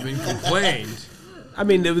offensive and complained. I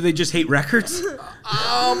mean, do they just hate records?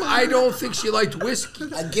 I don't think she liked whiskey.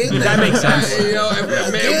 Again, That makes sense. You know,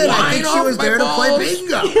 I think she was there to play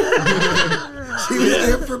bingo. She was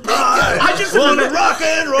there for bingo. I just want to rock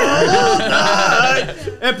and roll all night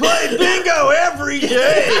and play bingo every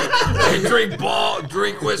day. They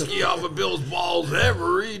drink whiskey off of Bill's balls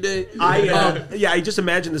every day. I just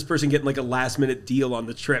imagine this person getting like a last minute deal on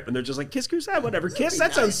the trip, and they're just like, Kiss Crusade, whatever. Kiss,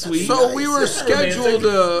 that sounds sweet. So we were scheduled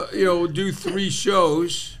to, do 3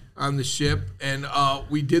 shows on the ship, and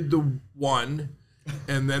we did the one,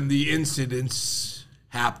 and then the incidents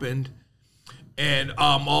happened, and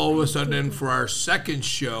all of a sudden for our second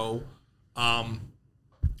show,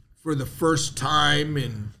 for the first time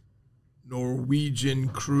in Norwegian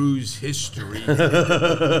cruise history,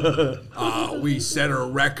 we set a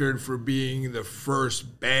record for being the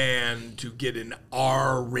first band to get an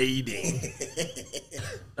R rating.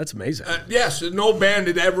 That's amazing. Yes, no band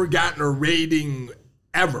had ever gotten a rating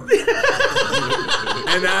ever.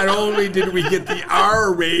 And not only did we get the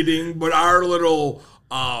R rating, but our little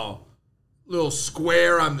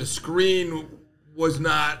square on the screen was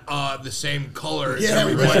not the same color as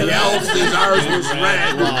everybody else's. Ours was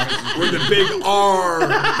red with a big R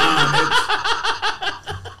on it.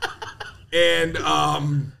 And a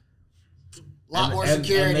lot more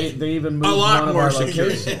security. And they even moved a lot one of more our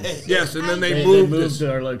security. locations. Yes, and then they They moved moved us. to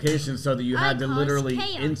our location so that you had to literally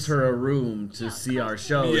enter a room to see our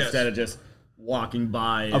show Yes. instead of just walking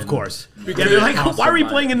by. Of course. Because They're like, why are we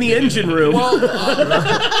playing in the engine room? Well,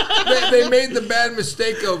 they made the bad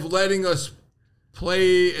mistake of letting us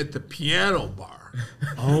play at the piano bar.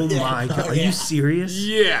 Oh my God. Are you serious?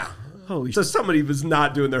 Yeah. Holy. So somebody was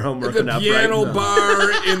not doing their homework The enough, piano right?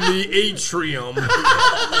 bar in the atrium.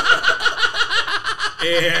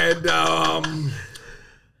 And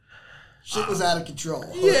Shit was out of control.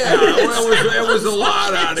 yeah, well, it was a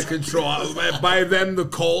lot out of control. By then, the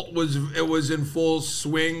cult was in full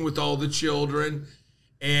swing with all the children,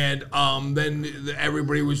 and then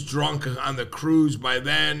everybody was drunk on the cruise by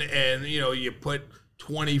then, and you put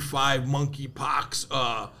 25 monkeypox.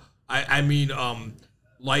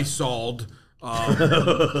 Lysoled.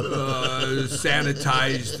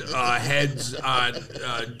 Sanitized heads on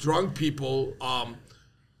drunk people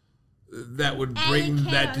that would bring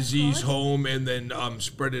that disease home and then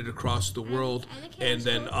spread it across the world, and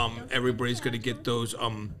then everybody's going to get those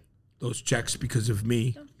checks because of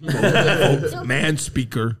me.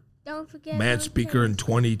 Manspeaker. Don't forget. Manspeaker in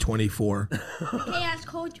 2024. Chaos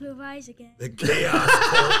cult will rise again. The chaos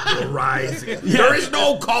cult will rise again. There is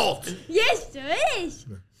no cult. Yes, there is.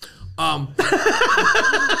 Um, You don't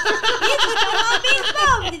want to be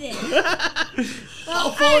involved in it. How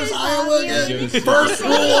far is Iowa again? First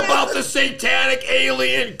rule about the satanic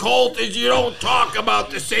alien cult is you don't talk about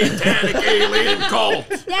the satanic alien cult.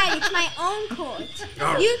 Dad, it's my own cult.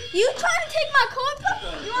 All right. You trying to take my cult?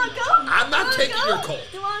 You want to go? I'm not taking your cult.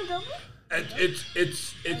 You want to go?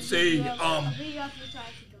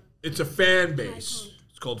 It's a fan base.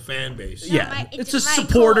 It's called fan base. Yeah. It's just my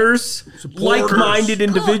supporters, like-minded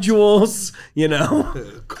individuals,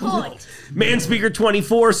 Cult. Manspeaker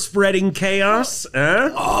 24 spreading chaos.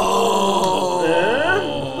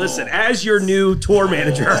 Listen, as your new tour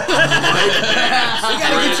manager. We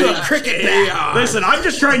gotta get you a cricket bat. Listen, I'm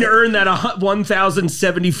just trying to earn that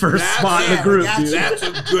 1,071st spot in the group, dude. That's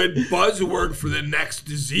a good buzzword for the next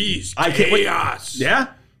disease. I can't wait. Chaos.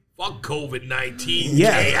 Yeah? Fuck COVID-19.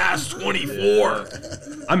 Yeah. Chaos 24.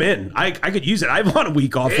 I'm in. I could use it. I want a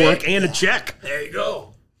week off work and a check. There you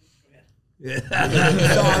go.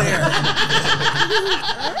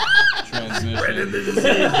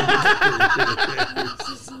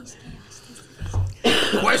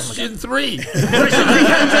 Question 3.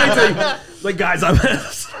 Like, guys, I'm...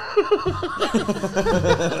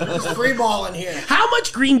 It's free ball in here. How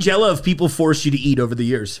much Green Jellÿ have people forced you to eat over the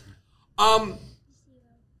years?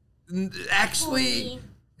 Actually,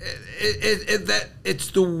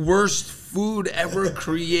 it's the worst food ever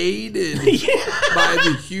created by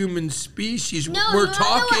the human species. No, we're you wanna know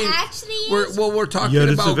talking. what actually is? We're talking Yet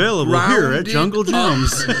about it's available here at grounded Jungle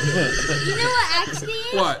Gems. You know what actually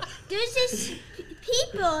is? What? There's this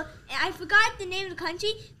people, I forgot the name of the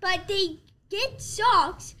country, but they get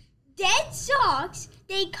socks, dead socks,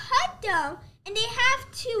 they cut them, and they have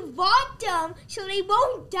to rot them so they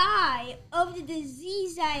won't die of the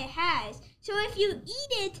disease that it has. So if you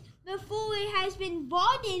eat it before it has been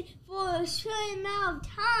rotted for a certain amount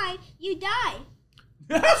of time, you die.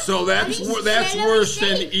 So that's worse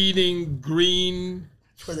than eating green,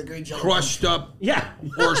 For the Green Jellÿ. crushed up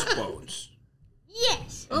horse bones.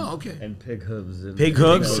 Yes. Oh, okay. And pig hooves. And Pig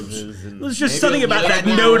hooves. And There's just something about that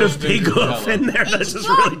note of pig hoof in there that just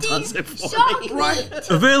really does it for me. Right.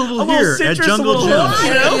 Available A little here at citrus, a Jungle little Gems. hoof,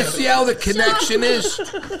 you know? You see how the connection is?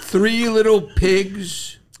 3 little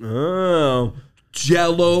pigs, Oh,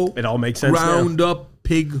 Jello. it all makes sense now. Ground up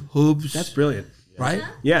pig hooves. That's brilliant. right.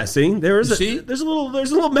 Yeah, see, there's a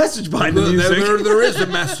little message behind the music. There is a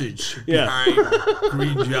message Yeah. behind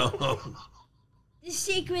Green Jellÿ. The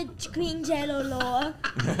secret Green Jellÿ lore.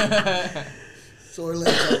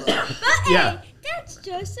 Yeah. That's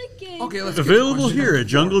just a game. Okay, let's Available here at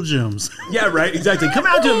Jungle Gems. Yeah, right, exactly. Come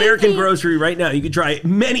out to American Grocery right now. You can try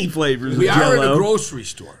many flavors We of are in Jell-O. a grocery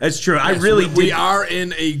store. That's true. I Yes, really we did. are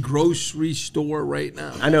in a grocery store right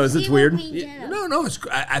now. I know, is it weird? No,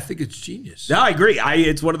 I think it's genius. No, I agree.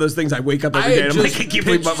 It's one of those things I wake up every day and I'm like, I can't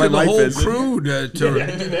believe what my the life whole is. crew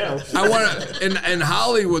Yeah. I want to. In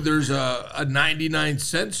Hollywood, there's a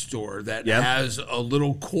 99-cent store that has a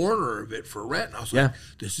little corner of it for rent. And I was like,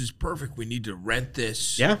 this is perfect. We need to rent this.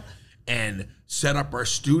 Yeah. And set up our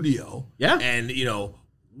studio. Yeah. And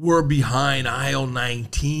we're behind aisle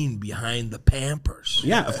 19, behind the Pampers.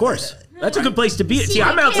 Yeah, of course. That's a good place to be. See,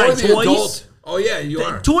 I'm outside Or the toys. adult. Oh yeah, you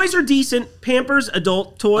are. Toys are decent. Pampers,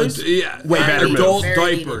 adult toys. Way better. Adult move.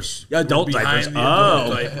 diapers. Adult We're diapers. behind the adult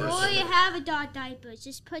Oh. diapers. Or you have adult diapers.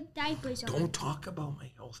 Just put diapers on. Don't talk about my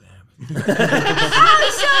health habits.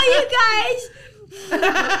 I'll show you guys.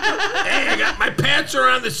 Hey, I got my pants are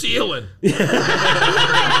on the ceiling. Yeah,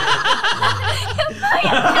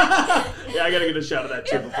 I gotta get a shot of that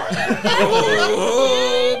too before.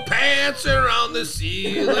 Oh, pants are on the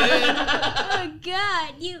ceiling. Oh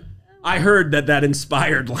God, you. I heard that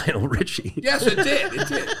inspired Lionel Richie. Yes, it did. It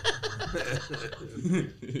did.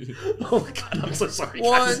 Oh God, I'm so sorry.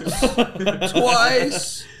 Guys. Once,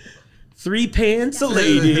 twice, 3 pants a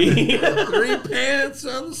lady. 3 pants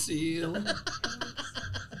on the ceiling.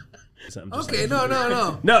 Okay,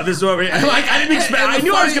 no. No, this is what we. I didn't expect. I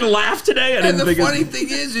knew I was gonna laugh today. I didn't And the think. funny thing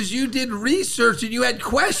is you did research and you had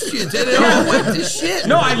questions, and it all went to shit.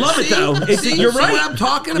 No, I love it though. You're right. What I'm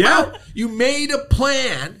talking about? You made a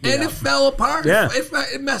plan, and it fell apart. Yeah.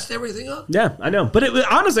 It messed everything up. Yeah, I know. But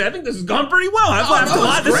honestly, I think this has gone pretty well. I've laughed a no,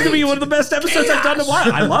 lot. it's This is gonna be great. one of the best episodes I've done in a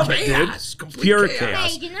while. I love it, Chaos. dude. Complete Pure chaos.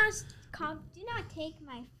 chaos. Hey, do not take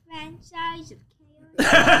my franchise of chaos.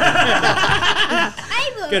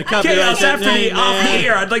 I will. Good copyright Chaos that after the name, off the man.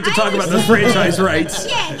 air. I'd like to talk about the franchise rights.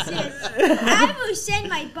 Yes. I will send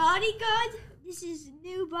my bodyguard. This is the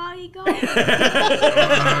new bodyguard. You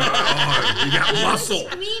got muscle.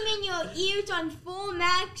 Scream in your ears on full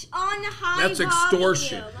max on the high That's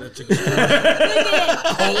extortion. volume. That's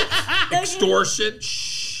extortion. Extortion.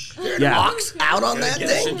 Shh. Yeah. Box out on that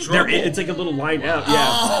thing? It's like a little line out. Yeah.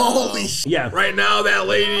 Holy shit. Yeah. Right now, that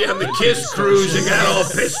lady on the KISS cruise that got all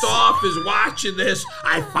pissed off is watching this.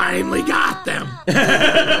 I finally got them.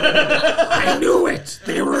 I knew it.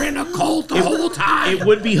 They were in a cult the whole time. It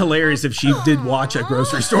would be hilarious if she did watch a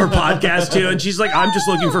grocery store podcast too, and she's like, "I'm just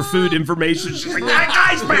looking for food information." She's like, "That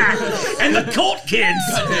guy's back, and the cult kids,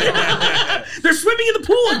 they're swimming in the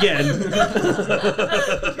pool again."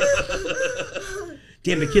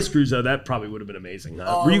 Damn, the KISS cruise though, that probably would have been amazing.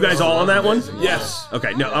 Huh? Were you guys all on that one? Yes.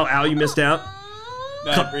 Okay. No. Oh, Al, you missed out.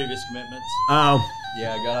 Not previous commitments. Oh.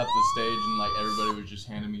 Yeah, I got off the stage and like everybody was just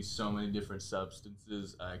handing me so many different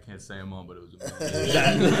substances. I can't say them all, but it was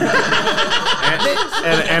amazing.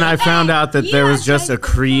 And I found out that there was just a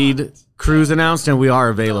Creed cruise announced, and we are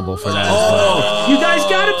available for that as well. You guys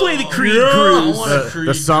got to play the Creed cruise.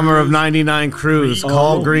 The summer of '99 cruise.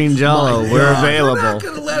 Call Green Jellÿ. We're available.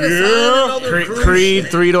 Creed,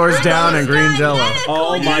 3 Doors Down, and Green Jellÿ.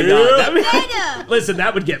 Oh my God! Listen,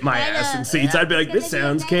 that would get my ass in seats. I'd be like, "This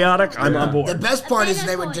sounds chaotic. I'm on board." The best part is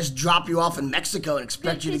they would just drop you off in Mexico and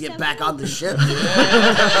expect you to get back on the ship.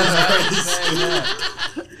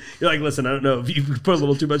 You're like, listen, I don't know if you put a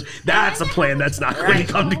little too much. That's a plan that's not going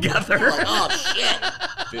to come together. Oh, shit.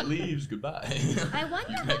 If it leaves, goodbye. I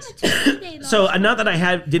wonder how much food they lost. So not that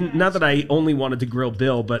I only wanted to grill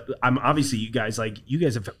Bill, but I'm obviously you guys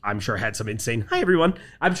have, I'm sure, had some insane. Hi everyone.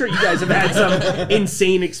 I'm sure you guys have had some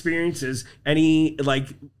insane experiences. Any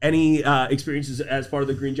experiences as part of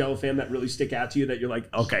the Green Jellÿ fam that really stick out to you that you're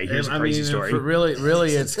like, okay, here's a crazy story.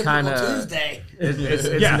 Really, it's kind of Tuesday. It's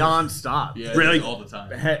nonstop. Yeah, Really? all the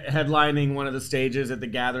time. Headlining one of the stages at the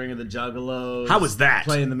Gathering of the Juggalos. How was that?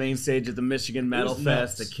 Playing the main stage at the Michigan Metal was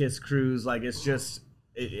Fest, nuts. the KISS cruise. Like it's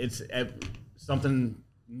something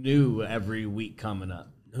new every week coming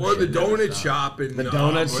up. Or the donut shop in The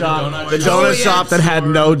donut shop. The The donut shop that had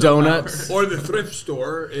no donuts. Or the thrift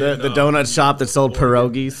store. The donut shop that sold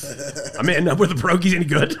pierogies. I mean, were the pierogies any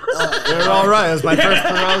good? They're all right. It was my first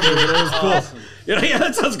pierogi. It was cool. Yeah,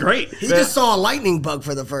 that sounds great. He just saw a lightning bug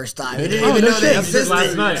for the first time. He didn't even know they existed.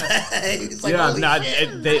 Last night. He's like, Yeah, holy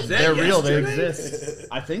shit. they're real. They exist.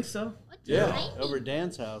 I think so. Yeah, over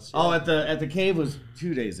Dan's house. Oh, at the cave was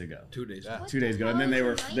 2 days ago. 2 days. 2 days ago, and then they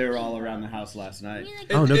were all around the house last night.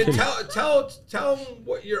 Oh, no And kidding. tell them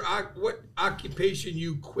what what occupation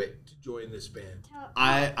you quit to join this band.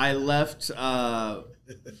 I left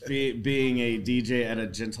being a DJ at a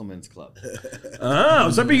gentleman's club.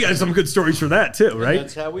 Oh, some of you guys have some good stories for that too, right?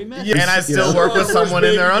 That's how we met. And I still work with someone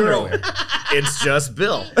in their underwear. It's just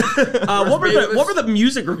Bill. What were the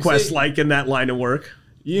music requests like in that line of work?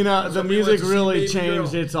 You know, the Somebody music wants to see really Baby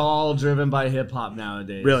changed. Girl. It's all driven by hip hop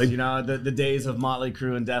nowadays. Really? You know, the days of Motley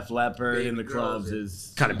Crue and Def Leppard Baby in the Girls clubs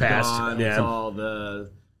is Kinda past, gone. yeah. It's all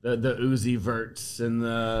the Uzi Verts and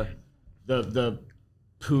the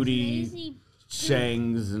Pootie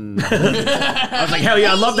Shangs and I was like, hell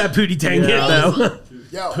yeah, I love that Pootie Tang hit though.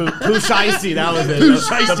 Yo, Pooh Shiesty. That was it. Pooh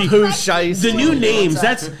Shiesty. The Pooh Shiesty. The new names,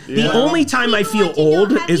 that's the only time I feel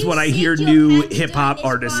old is when I hear new hip hop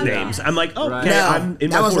artist names. I'm like, oh, okay, no, I'm in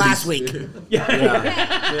that my was 40s. last week. Yeah.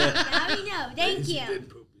 Now we know. Thank you. Did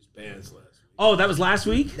poop his pants last week. Oh, that was last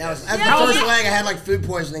week? That was that's the first leg. I had like food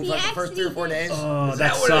poisoning for like the He first 3 or 4 days. Oh, Is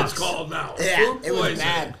that that what sucks. it's called now? Yeah, Food it was poisoning.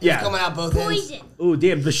 bad. Yeah. It was coming out both ends. Poison. Oh,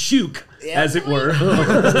 damn, the shook, Yeah. as it were.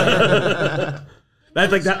 That's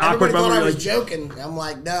like that awkward Everybody thought moment. I Where was like, joking. I'm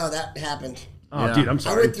like, no, that happened. oh, Yeah. dude, I'm I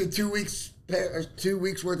sorry. went through 2 weeks, 2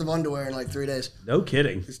 weeks worth of underwear in like 3 days. No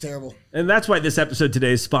kidding. It's terrible. And that's why this episode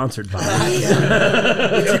today is sponsored by.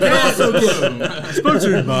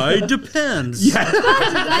 Sponsored by Depends.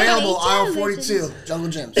 Available aisle 42, Jungle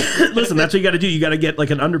Gyms. Listen, that's what you got to do. You got to get like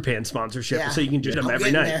an underpants sponsorship Yeah. so you can just them I'm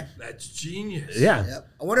every getting night. there. That's genius. Yeah. Yep.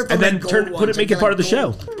 I wonder if they'll And then make gold ones. make it I part of the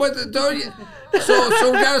feel show. like gold. But don't you?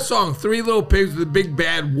 So we got a song, Three Little Pigs with a Big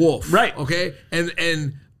Bad Wolf. Right. Okay.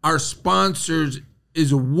 And our sponsors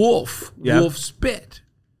is a wolf. Yeah. Wolf spit.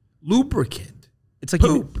 Lubricant. It's like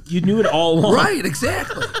you knew it all along. Right,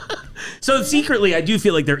 exactly. So secretly, I do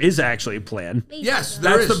feel like there is actually a plan. Yes,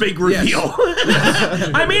 there That's is. the big Yes. reveal.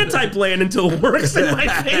 I'm anti-plan until it works in my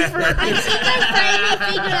favor. I think I finally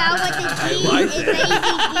figured out what the G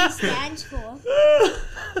and stands for.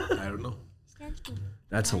 I don't know. Stands for.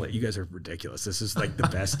 That's hilarious. You guys are ridiculous. This is like the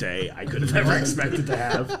best day I could have ever expected to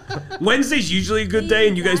have. Wednesday's usually a good day,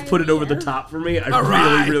 and you guys put it over the top for me. I All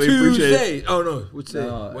right, really appreciate it. Tuesday. Oh no, what's today?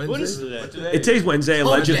 Wednesday. What is today? It today's Wednesday,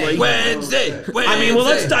 allegedly. Wednesday. I mean, well,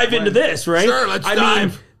 let's dive into this, right? Sure, let's I dive.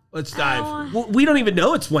 mean, Let's dive. well, we don't even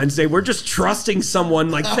know it's Wednesday. We're just trusting someone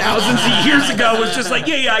like thousands of years ago was just like,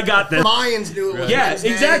 yeah, I got this. Mayans knew it was Yeah, Wednesday.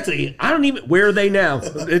 exactly. I don't even. Where are they now?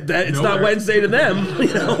 It's not Wednesday to them.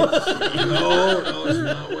 You know? No, it's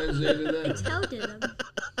not Wednesday today. Tell them.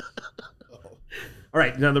 All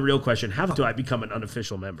right, now the real question: how do I become an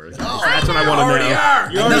unofficial member? That's Oh, what I want to Already know. are.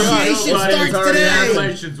 Initiation starts today.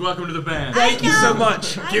 Congratulations. Welcome to the band. Thank you so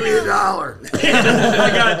much. Give me $1. I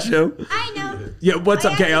got you. I know. Yeah, what's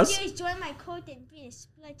up, All I have Khaos? to do is join my cult and be a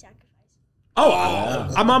split sacrifice. Oh,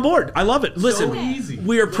 I'm on board. I love it. Listen,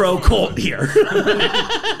 we're pro cult here.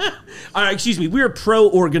 Excuse me, we're pro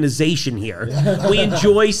organization here. We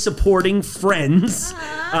enjoy supporting friends,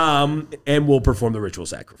 and we'll perform the ritual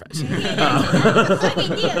sacrifice. Okay,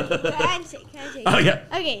 deal. Handshake. Oh yeah,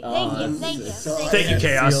 Okay, thank you. thank you,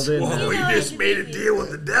 Khaos. Oh, we just made a deal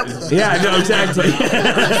with the devil. Yeah, I know exactly.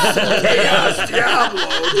 Chaos Diablo.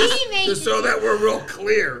 He made Just so that we're real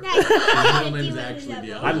clear. name's actually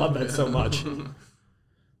Diablo. I love that so much.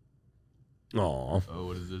 Aw. Oh,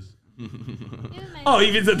 what is this? Oh,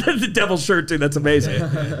 even the devil's shirt too. That's amazing.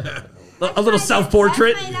 A little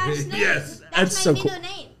self-portrait. That's my last name. Yes. That's my so middle cool.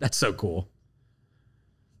 name. That's so cool.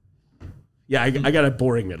 Yeah, I got a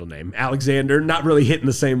boring middle name. Alexander, not really hitting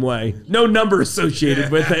the same way. No number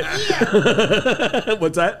associated with it.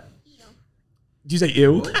 What's that? Did you say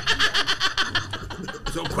ew?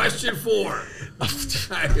 So question 4.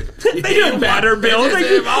 They didn't matter, Bill.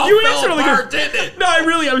 You answered like a... didn't it? No, I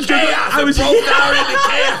was joking. Chaos. I was It broke down into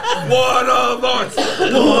chaos. One of us.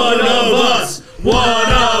 One of us. One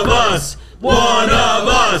of us. One of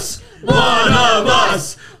us. One of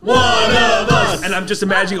us. One of us. And I'm just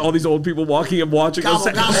imagining all these old people walking and watching us.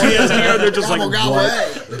 Gobble, gobble. They're just like, Gobble,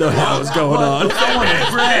 what the hell is going on? I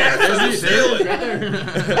wanted bread.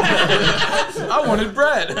 I wanted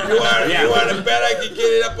bread. You want to bet I could get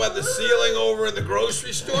it up on the ceiling over in the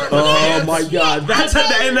grocery store? Oh my God! That's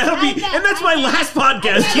my last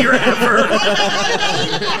podcast here ever.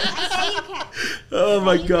 Oh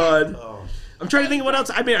my God! I'm trying to think of what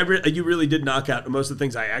else. I mean, you really did knock out most of the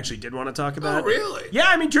things I actually did want to talk about. Oh, really? Yeah,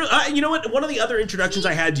 I mean, you know what? One of the other introductions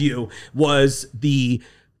I had to you was it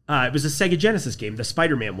was a Sega Genesis game, the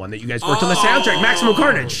Spider-Man one that you guys worked on the soundtrack, Maximum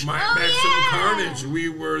Carnage. Maximum Carnage. We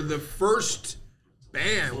were the first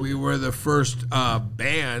band. We were the first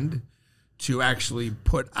band to actually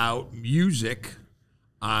put out music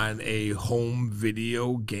on a home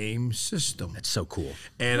video game system. That's so cool.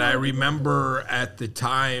 And I remember at the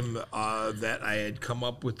time that I had come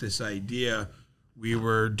up with this idea, we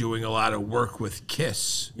were doing a lot of work with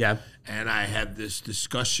KISS. Yeah. And I had this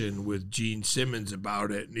discussion with Gene Simmons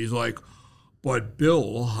about it. And he's like, but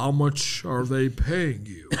Bill, how much are they paying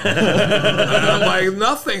you? And I'm like,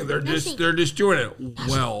 nothing. They're just doing it.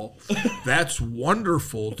 Well, that's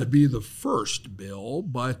wonderful to be the first, Bill,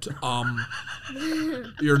 but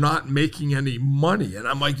you're not making any money. And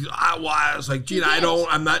I'm like, I was like, Gene,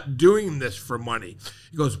 I'm not doing this for money.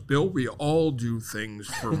 He goes, Bill, we all do things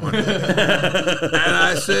for money. And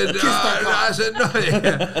I said,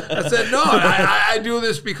 no. I do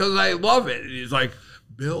this because I love it. And he's like,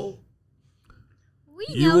 Bill,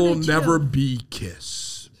 you will never be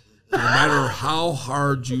KISS. No matter how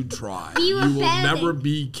hard you try, you will never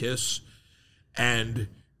be KISS, and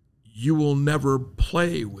you will never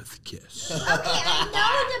play with KISS. Okay, I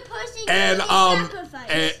know the person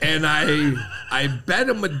sacrifice. And I bet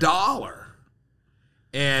him $1.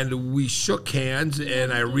 And we shook hands,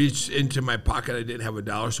 and I reached into my pocket. I didn't have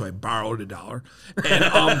 $1, so I borrowed $1.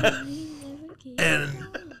 And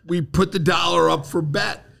we put the $1 up for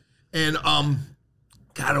bet. And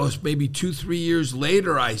God, it was maybe 2-3 years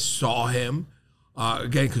later, I saw him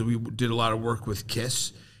again because we did a lot of work with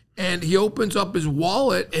KISS. And he opens up his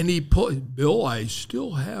wallet and he put, Bill, I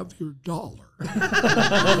still have your $1.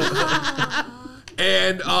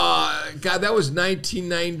 And God, that was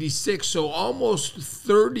 1996. So almost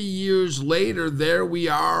 30 years later, there we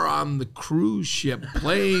are on the cruise ship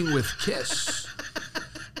playing with KISS.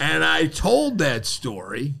 And I told that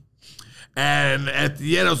story. And at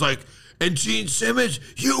the end, I was like, and Gene Simmons,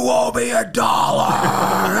 you owe me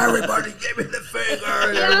 $1. Everybody give me the finger.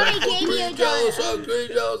 And everybody, Green Jellÿ, Green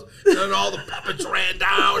Jellÿ. And then all the puppets ran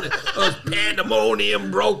down. And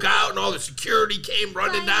pandemonium broke out. And all the security came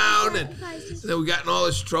running down. And then we got in all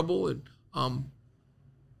this trouble. And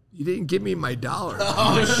you didn't give me my $1.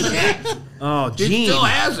 Oh, shit. Oh, Gene. He still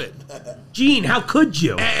has it. Gene, how could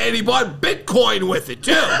you? And he bought Bitcoin with it,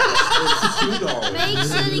 too. Make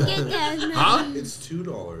sure to get that, man. Huh? It's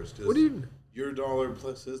 $2. What do you... Your $1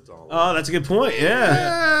 plus his $1. Oh, that's a good point.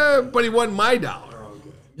 Yeah. But he won my $1. Oh,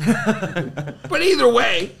 okay. But either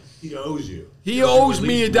way, He owes you. he owes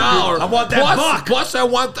me $1. I want that buck. Plus, I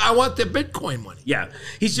want the Bitcoin money. Yeah.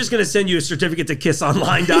 He's just going to send you a certificate to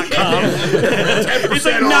kissonline.com. It's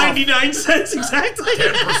like 99 cents exactly.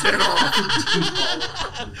 10% off.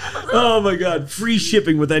 Oh, my God. Free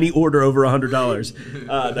shipping with any order over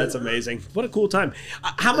 $100. That's amazing. What a cool time.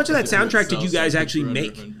 How much of that soundtrack did you guys actually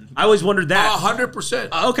make? I always wondered that.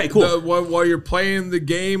 100%. Okay, cool. While you're playing the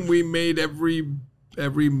game, we made every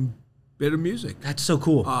bit of music. That's so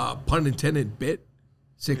cool. Pun intended, bit.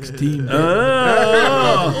 16 bit.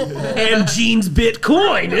 Oh. And Gene's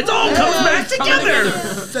Bitcoin. It all comes back together.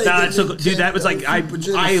 That's so cool. Dude, that was like, I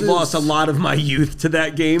lost a lot of my youth to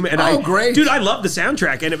that game. And great. Dude, I love the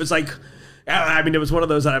soundtrack. And it was like, I mean, it was one of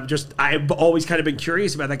those that I've always kind of been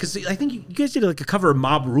curious about that. Because I think you guys did like a cover of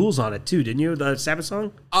Mob Rules on it too, didn't you? The Sabbath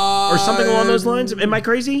song? Or something along those lines? Am I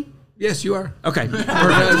crazy? Yes, you are. Okay.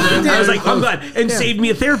 I was like, I'm glad. And saved me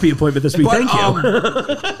a therapy appointment this week. Thank you.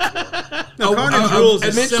 Carnage Rules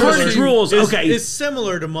is similar. Carnage Rules, okay. It's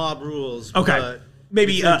similar to Mob Rules. Okay. But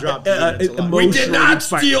maybe We did not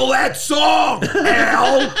steal that song,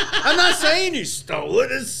 Al. I'm not saying you stole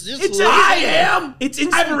it. It's just I am. It's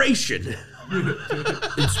inspiration.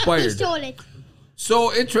 Inspired. He stole it.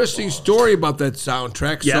 So interesting story about that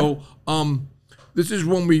soundtrack. Yeah. So this is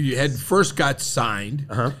when we had first got signed.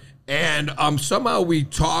 And somehow we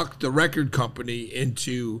talked the record company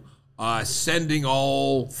into sending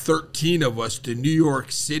all 13 of us to New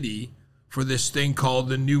York City for this thing called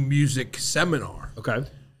the New Music Seminar. Okay.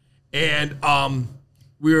 And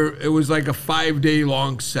it was like a 5-day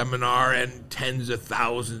long seminar, and tens of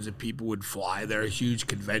thousands of people would fly there. A huge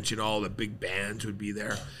convention, all the big bands would be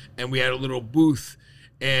there. And we had a little booth.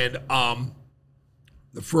 And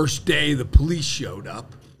the first day the police showed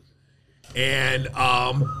up and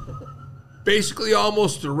basically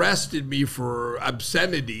almost arrested me for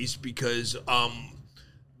obscenities because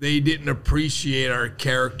they didn't appreciate our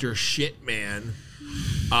character Shit Man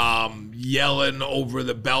yelling over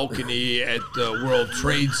the balcony at the World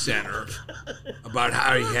Trade Center about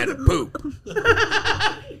how he had to poop.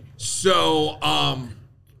 So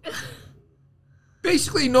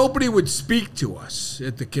basically nobody would speak to us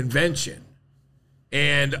at the convention.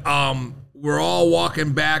 And we're all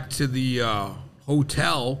walking back to the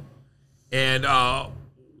hotel, and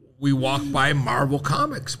we walked by Marvel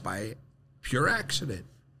Comics by pure accident.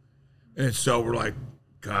 And so we're like,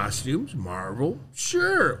 costumes, Marvel,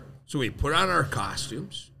 sure. So we put on our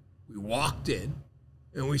costumes, we walked in,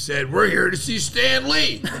 and we said, we're here to see Stan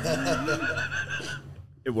Lee.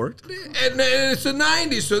 It worked? And it's the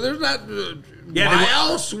 90s, so there's not... why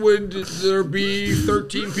else would there be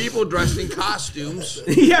 13 people dressed in costumes?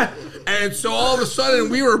 Yeah. And so all of a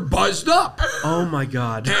sudden, we were buzzed up. Oh, my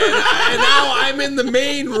God. And now I'm in the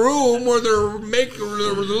main room where they're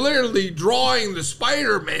literally drawing the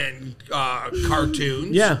Spider-Man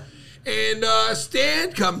cartoons. Yeah. And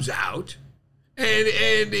Stan comes out, and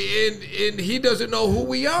he doesn't know who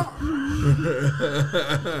we are.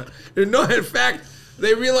 No, in fact...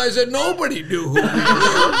 They realized that nobody knew who we were,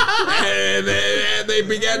 and they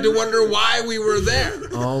began to wonder why we were there.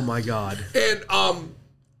 Oh my God! And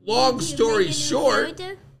long story short,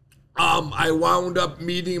 I wound up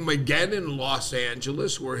meeting him again in Los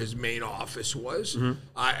Angeles, where his main office was. Mm-hmm.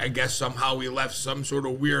 I guess somehow we left some sort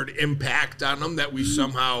of weird impact on him that we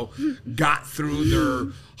somehow got through their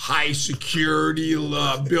high security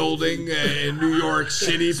building in New York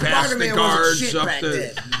City, past the guards up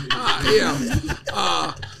the.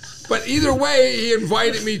 But either way, he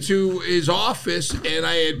invited me to his office, and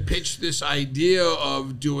I had pitched this idea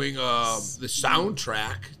of doing the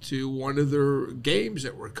soundtrack to one of their games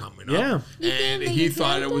that were coming up. And he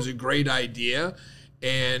thought it was a great idea,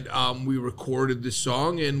 and we recorded the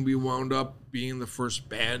song, and we wound up being the first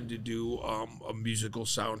band to do a musical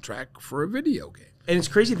soundtrack for a video game. And it's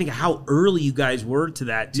crazy to think of how early you guys were to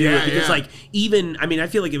that, too. Yeah, because, like, even, I mean, I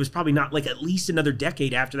feel like it was probably not, like, at least another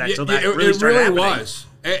decade after that until that really started happening. It really was.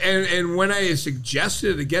 And when I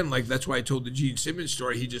suggested it again, like, that's why I told the Gene Simmons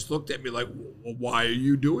story, he just looked at me like, well, why are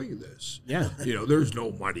you doing this? Yeah. You know, there's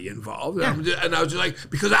no money involved. Yeah. And I was just like,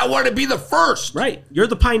 because I want to be the first. Right. You're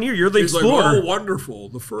the pioneer. You're the explorer. Like, oh, wonderful.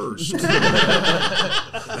 The first.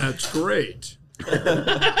 That's great.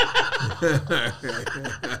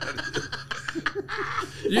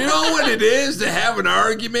 You know what it is to have an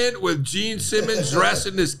argument with Gene Simmons dressed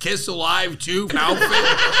in his Kiss Alive 2 outfit?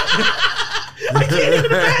 I can't even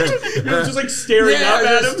imagine. He was just like staring up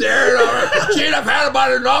at him. Staring at him. Gene, I've had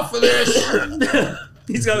about enough of this.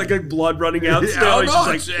 He's got like blood running out still. He's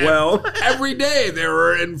just like, well. Every day they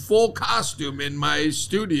were in full costume in my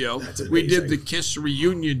studio. We did the Kiss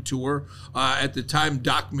reunion tour. At the time,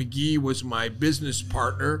 Doc McGee was my business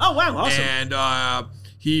partner. Oh, wow. Awesome. And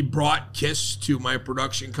he brought Kiss to my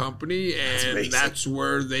production company, and that's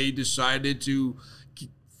where they decided to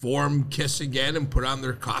form Kiss again and put on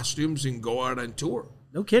their costumes and go out on tour.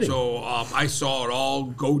 No kidding. So I saw it all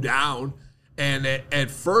go down. And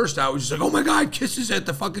at first, I was just like, oh, my God, Kiss is at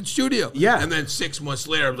the fucking studio. Yeah. And then 6 months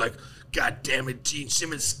later, I was like, God damn it, Gene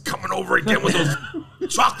Simmons coming over again with those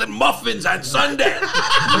chocolate muffins on Sunday.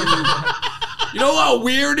 You know how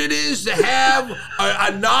weird it is to have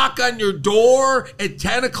a knock on your door at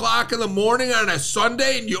 10 o'clock in the morning on a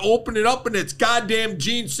Sunday, and you open it up and it's goddamn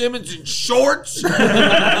Gene Simmons in shorts with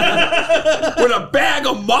a bag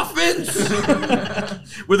of muffins?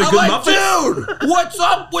 With a good muffin? Dude, what's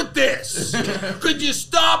up with this? Could you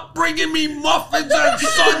stop bringing me muffins on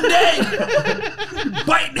Sunday?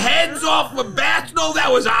 Biting heads off of bats? No, that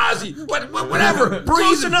was Ozzy. Whatever.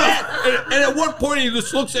 Breathing bat. And at one point, he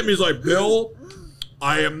just looks at me, he's like, Bill,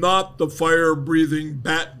 I am not the fire-breathing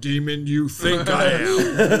bat demon you think I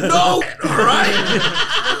am. No, all right?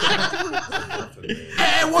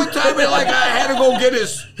 And one time, I had to go get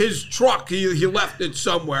his truck. He left it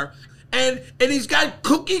somewhere. And he's got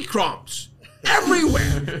cookie crumbs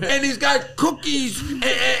everywhere. And he's got cookies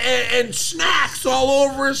and snacks all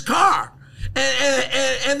over his car.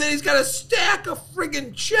 And then he's got a stack of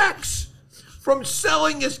friggin' checks from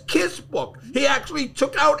selling his Kiss book. He actually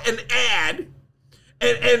took out an ad,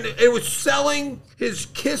 and it was selling his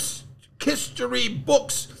Kiss-tory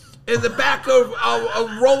books in the back of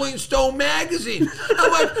Rolling Stone magazine.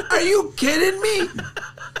 I'm like, are you kidding me?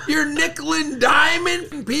 You're nickel and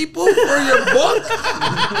diamond people for your book?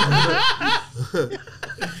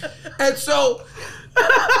 And so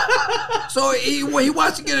So he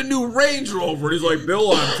wants to get a new Range Rover. And he's like,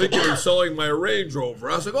 Bill, I'm thinking of selling my Range Rover.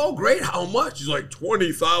 I was like, oh, great. How much? He's like,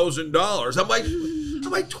 $20,000. I'm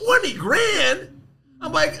like, 20 grand?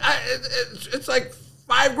 I'm like, it's like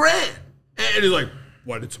 $5,000. And he's like,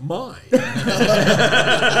 but it's mine. And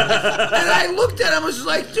I looked at him, I was just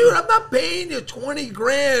like, dude, I'm not paying you 20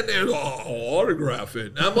 grand and I'll autograph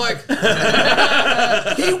it. And I'm like,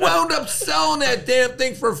 he wound up selling that damn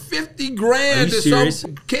thing for 50 grand to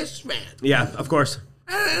some KISS fan. Yeah, of course.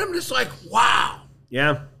 And I'm just like, wow.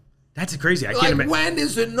 Yeah. That's crazy. I can't Like, imagine. when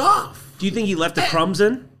is enough? Do you think he left the crumbs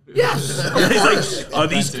in? Yes. He's like, oh,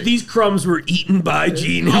 these crumbs were eaten by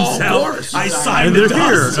Gene himself. of course. I signed And the they're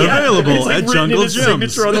here, dust. Yeah. available It's like at written in Jungle his Gyms.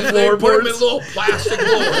 signature on the They put them in floorboards. little plastic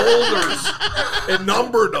little holders and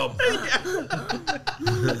numbered them.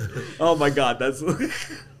 Oh my God, that's. And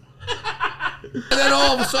then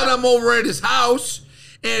all of a sudden I'm over at his house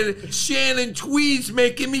and Shannon Tweed's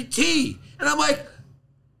making me tea. And I'm like,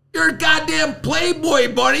 you're a goddamn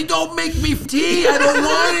Playboy, buddy. Don't make me tea. I don't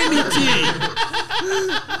want any tea.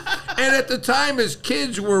 And at the time, his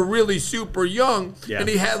kids were really super young. Yeah. And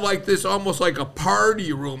he had like this almost like a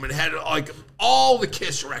party room and had like all the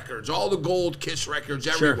KISS records, all the gold KISS records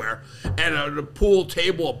everywhere. And a pool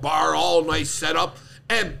table, a bar, all nice set up.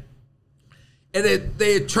 And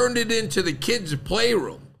they had turned it into the kids'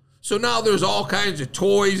 playroom. So now there's all kinds of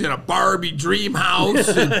toys and a Barbie dream house.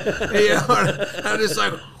 And, I'm just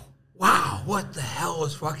like, wow, what the hell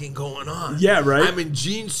is fucking going on? Yeah, right? I'm in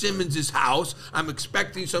Gene Simmons' house. I'm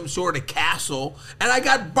expecting some sort of castle. And I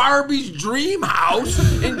got Barbie's dream house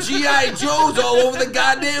and G.I. Joe's all over the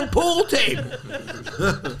goddamn pool table.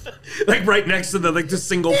 Like right next to the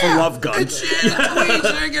single for love gun. And Shannon Tweed's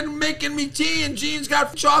there making me tea, and Gene's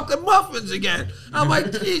got chocolate muffins again. I'm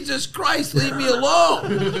like, Jesus Christ, leave me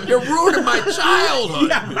alone. You're ruining my childhood.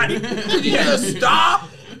 Yeah, right. Can you just stop?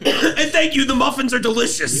 And thank you, the muffins are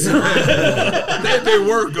delicious. They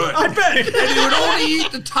were good. I bet. And he would only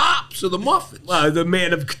eat the tops of the muffins. The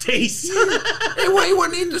man of taste. He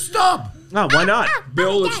wouldn't eat the stub. Oh, why not?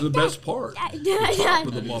 Bill, it's the best part. The top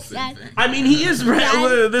of the muffin. I mean, he is.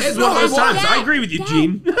 This is one of those times. I agree with you,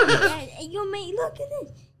 Gene. Look at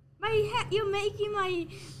this. You're making my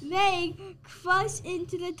leg crush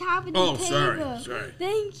into the top of the table. Sorry.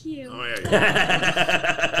 Thank you. Oh,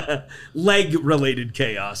 yeah. Leg-related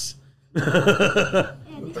chaos.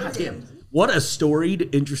 What a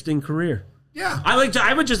storied, interesting career. Yeah. I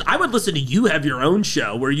would listen to you have your own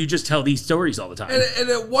show where you just tell these stories all the time. And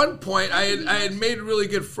at one point, I had made really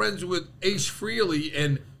good friends with Ace Frehley,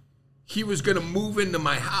 and he was going to move into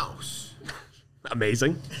my house.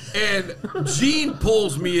 Amazing. And Gene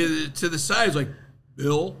pulls me to the side. He's like,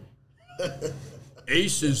 Bill,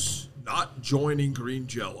 Ace is not joining Green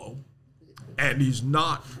Jellÿ, and he's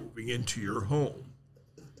not moving into your home.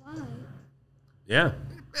 Why? Yeah.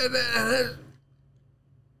 And,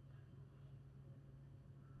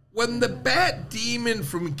 when the Bat Demon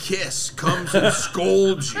from KISS comes and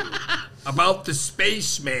scolds you about the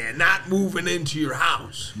spaceman not moving into your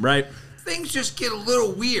house, Right. things just get a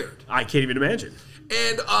little weird. I can't even imagine.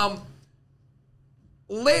 And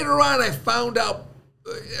later on, I found out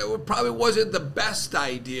it probably wasn't the best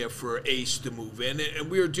idea for Ace to move in. And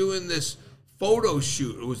we were doing this photo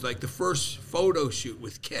shoot. It was like the first photo shoot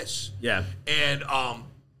with KISS. Yeah. And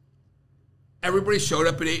everybody showed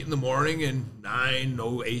up at 8 in the morning, and 9,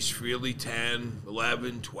 no Ace Frehley, 10,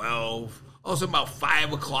 11, 12. Also about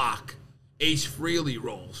 5 o'clock, Ace Frehley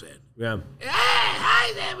rolls in. Yeah. Hey,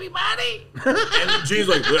 hi, everybody. And Gene's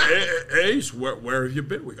like, Ace, where have you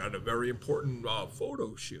been? We got a very important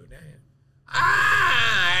photo shoot.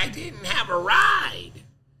 I didn't have a ride.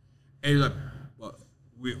 And he's like, well,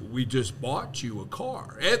 we just bought you a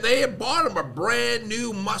car. And they had bought him a brand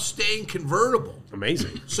new Mustang convertible.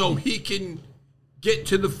 Amazing. So he can get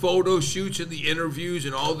to the photo shoots and the interviews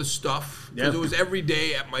and all the stuff. Because it was every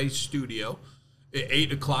day at my studio. At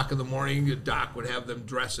 8 o'clock in the morning, the doc would have them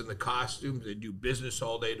dress in the costumes. They'd do business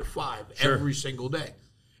all day to 5, every single day.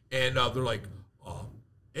 And they're like,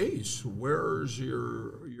 Ace, where's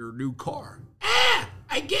your new car?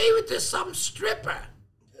 I gave it to some stripper.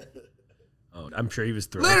 Oh, I'm sure he was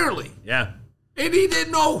thrilled. Literally. Yeah. And he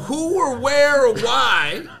didn't know who or where or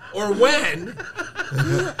why or when.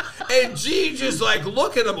 And Gene just like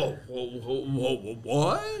look at him,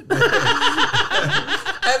 what?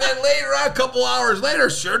 And then later on, a couple hours later,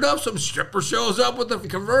 sure enough, some stripper shows up with a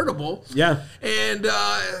convertible. Yeah. And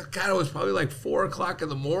God, it was probably like 4 o'clock in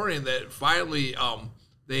the morning that finally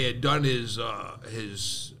they had done his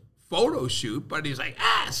photo shoot. But he's like,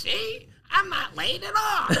 see, I'm not late at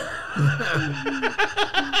all.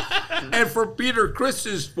 And for Peter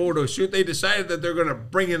Chris's photo shoot, they decided that they're going to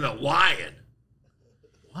bring in a lion.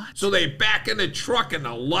 What? So they back in the truck and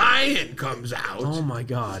the lion comes out. Oh my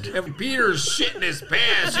God. And Peter's shitting his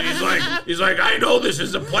pants and he's like, I know this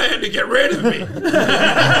is a plan to get rid of me.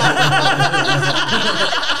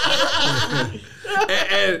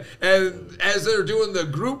 and as they're doing the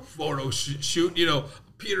group photo shoot, you know,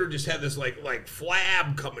 Peter just had this like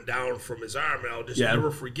flab coming down from his arm, and I'll just never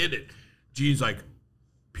forget it. Gene's like,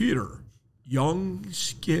 Peter, young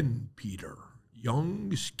skin, Peter,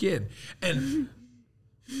 young skin. And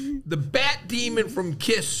the bat demon from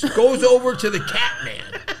KISS goes over to the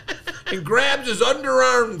Catman and grabs his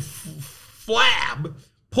underarm flab,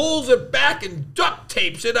 pulls it back and duct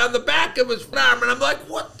tapes it on the back of his arm. And I'm like,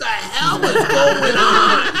 what the hell is going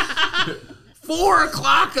on? 4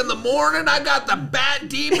 o'clock in the morning, I got the bat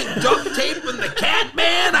demon duct taping the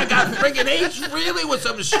Catman. I got friggin' H. Freely with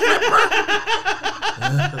some stripper.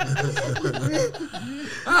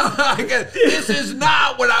 This is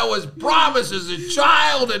not what I was promised as a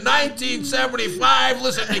child in 1975.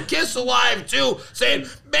 Listen to KISS Alive 2 saying,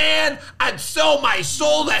 man, I'd sell my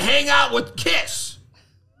soul to hang out with KISS.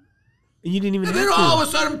 And you didn't even. And then all of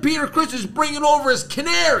a sudden, Peter Criss is bringing over his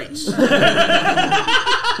canaries. I'm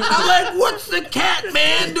like, what's the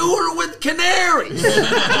Catman doing with canaries?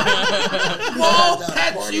 Well,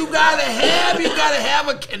 pets you gotta have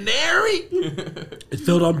a canary. It's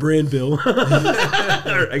filled on brand, Bill.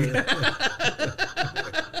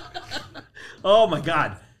 Oh my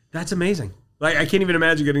God, that's amazing. Like, I can't even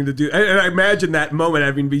imagine getting to do, and I imagine that moment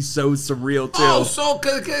having to be so surreal too. Oh, so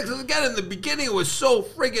because again in the beginning it was so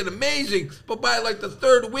friggin' amazing, but by like the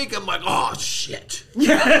third week I'm like, oh shit.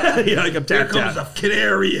 Yeah, yeah, like I'm Here tapped comes out. the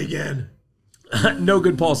canary again. No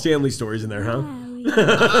good Paul Stanley stories in there, huh?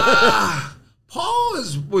 Paul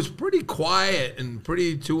was pretty quiet and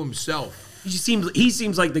pretty to himself. He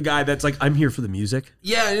seems like the guy that's like, I'm here for the music.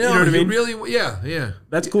 Yeah, you know what I mean? Really, yeah.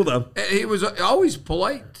 That's cool though. He was always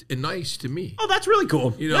polite and nice to me. Oh, that's really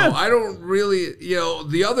cool. You know, I don't really, you know,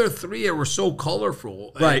 the other three were so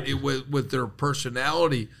colorful, right? With their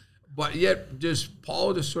personality, but yet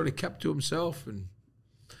Paul just sort of kept to himself. And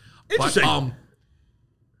interesting. But,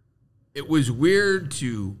 it was weird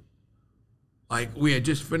to, like, we had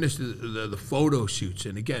just finished the photo shoots,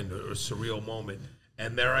 and again, it was a surreal moment.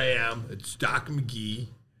 And there I am. It's Doc McGee.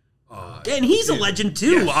 And he's a legend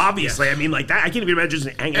too, obviously. Yes. I mean, like that. I can't even imagine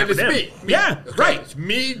just hanging out with him. Me. Yeah, okay. right. It's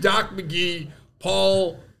me, Doc McGee,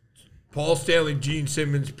 Paul Stanley, Gene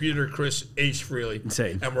Simmons, Peter Criss, Ace Frehley.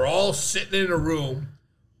 Insane. And we're all sitting in a room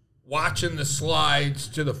watching the slides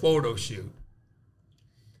to the photo shoot.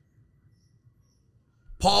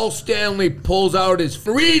 Paul Stanley pulls out his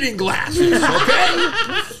reading glasses, okay?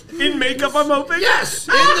 In makeup, I'm hoping? Yes,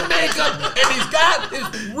 in the makeup, and he's got his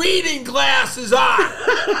reading glasses on.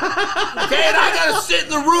 Okay, and I gotta sit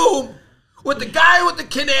in the room with the guy with the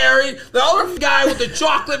canary, the other guy with the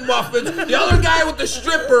chocolate muffins, the other guy with the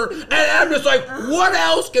stripper, and I'm just like, what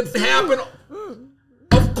else can happen?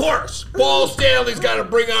 Of course, Paul Stanley's got to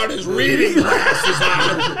bring out his reading glasses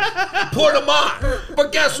on, put them on.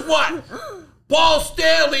 But guess what? Paul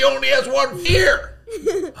Stanley only has one ear.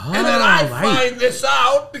 And then I find this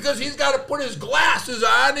out because he's got to put his glasses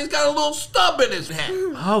on. He's got a little stub in his head.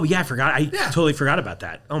 Oh, yeah, I forgot. I totally forgot about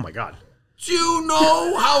that. Oh, my God. Do you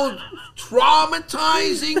know how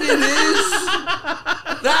traumatizing it is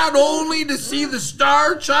not only to see the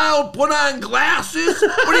star child put on glasses,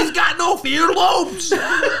 but he's got no earlobes?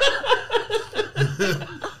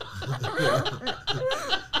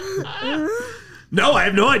 No, I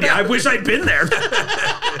have no idea. I wish I'd been there.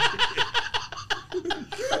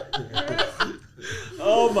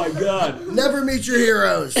 Oh my God. Never meet your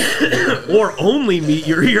heroes. Or only meet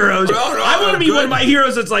your heroes. No, I want to meet one of my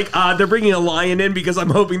heroes that's like, they're bringing a lion in because I'm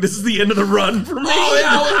hoping this is the end of the run for me. Oh, yeah,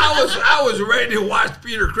 I was ready to watch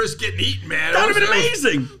Peter Criss getting eaten, man. That would have been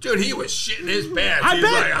amazing. Dude, he was shitting his pants. I He's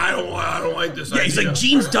bet. like, I don't like this idea. He's like,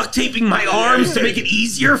 Gene's duct taping my arms to make it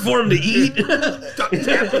easier for him to eat. duct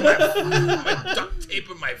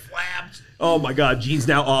taping my flabs. Oh my God, Gene's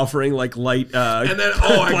now offering like light and then,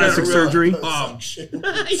 plastic surgery.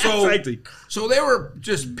 So they were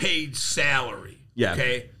just paid salary. Yeah.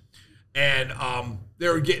 Okay. And they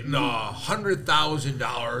were getting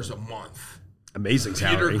 $100,000 a month. Amazing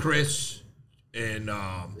salary. Peter Criss and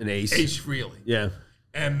Ace. Ace Frehley. Yeah.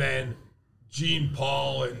 And then Gene,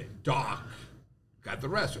 Paul, and Doc got the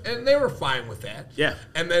rest. And they were fine with that. Yeah.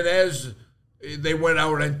 And then as they went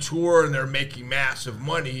out on tour and they're making massive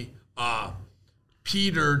money,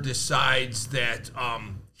 Peter decides that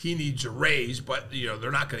he needs a raise, but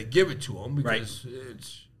they're not going to give it to him because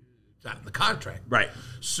it's It's not in the contract. Right.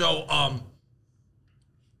 So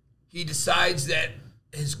he decides that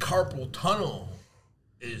his carpal tunnel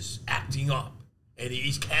is acting up, and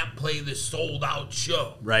he can't play this sold-out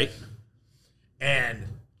show. Right. And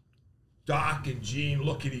Doc and Gene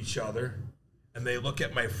look at each other, and they look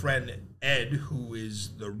at my friend Ed, who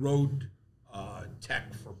is the road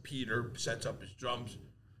tech for Peter, sets up his drums.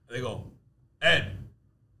 And they go, Ed,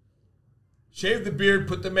 shave the beard,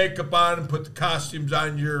 put the makeup on, and put the costumes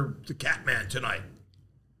on the Catman tonight.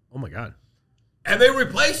 Oh, my God. And they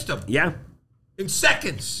replaced him. Yeah. In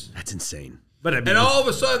seconds. That's insane. But I mean, and all of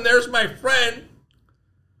a sudden, there's my friend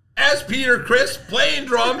as Peter Criss playing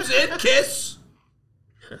drums in KISS.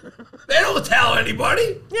 They don't tell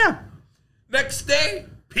anybody. Yeah. Next day,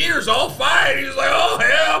 Peter's all fine. He's like, oh,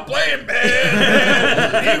 yeah, I'm playing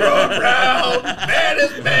band. Hero Brown. Man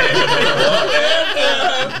is man.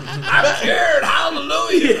 I'm scared.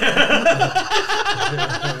 Hallelujah.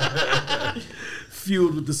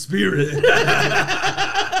 Fueled with the Spirit.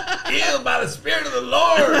 Healed by the Spirit of the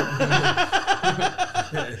Lord.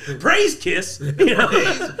 Praise KISS.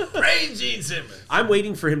 Praise Gene Simmons. I'm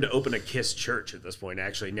waiting for him to open a KISS church at this point,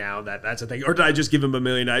 actually, now that's a thing. Or did I just give him $1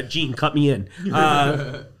 million? Gene, cut me in.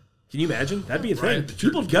 Can you imagine? That'd be a thing. Right,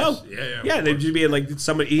 People would go. Yeah, they'd just be like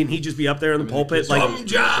somebody, and he'd just be up there in the pulpit. Some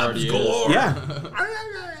jobs galore.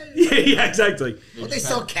 Yeah, exactly. Well, they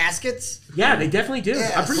sell caskets? Yeah, they definitely do.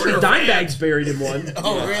 Yeah, I'm pretty sure Dimebag's buried in one.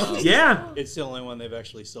 Oh, really? Yeah. It's the only one they've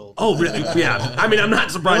actually sold. Oh, really? Yeah. I mean, I'm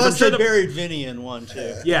not surprised. Unless I'm sure they buried Vinny in one,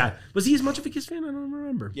 too. Yeah. Was he as much of a KISS fan? I don't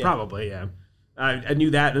remember. Yeah. Probably, yeah. I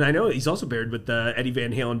knew that, and I know he's also buried with the Eddie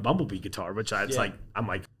Van Halen Bumblebee guitar, which I'm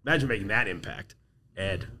like, imagine making that impact.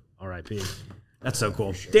 Ed, R.I.P. That's so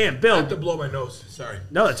cool. Damn, Bill. I have to blow my nose. Sorry.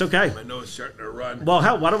 No, it's okay. My nose is starting to run. Well,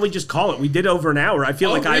 hell, why don't we just call it? We did over an hour. I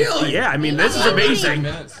feel really? I mean, this is amazing.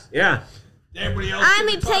 Yeah. Everybody else I'm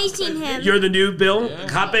replacing him. You're the new Bill.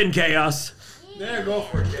 Hop in, Khaos. There, go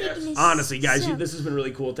for it, Cass. Honestly, guys, this has been really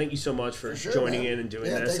cool. Thank you so much for joining in and doing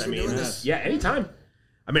this. Thanks for doing this. Yeah, anytime.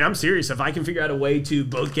 I mean, I'm serious. If I can figure out a way to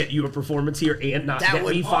both get you a performance here and not get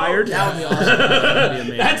me fired, that would be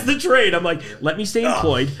awesome. That's the trade. I'm like, let me stay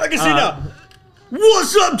employed. I can see now.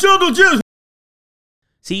 What's up, Jungle Jim?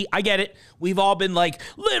 See, I get it. We've all been like,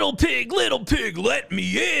 little pig, let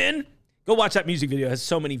me in. Go watch that music video. It has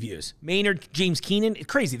so many views. Maynard, James Keenan, it's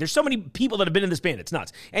crazy. There's so many people that have been in this band. It's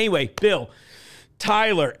nuts. Anyway, Bill,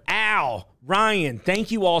 Tyler, Al, Ryan,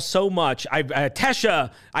 thank you all so much.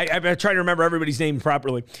 Tesha, I'm trying to remember everybody's name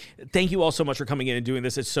properly. Thank you all so much for coming in and doing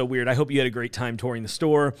this. It's so weird. I hope you had a great time touring the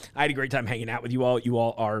store. I had a great time hanging out with you all. You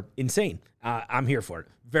all are insane. I'm here for it.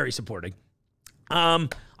 Very supporting. On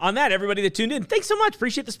that, everybody that tuned in, thanks so much.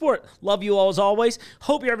 Appreciate the support. Love you all as always.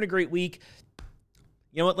 Hope you're having a great week.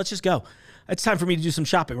 You know what? Let's just go. It's time for me to do some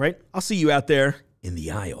shopping, right? I'll see you out there in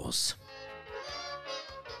the aisles.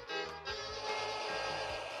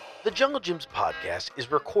 The Jungle Gyms podcast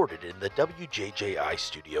is recorded in the WJJI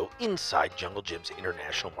studio inside Jungle Gyms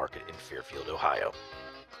International Market in Fairfield, Ohio.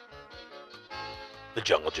 The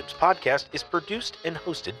Jungle Gyms podcast is produced and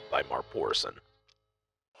hosted by Mark Borison.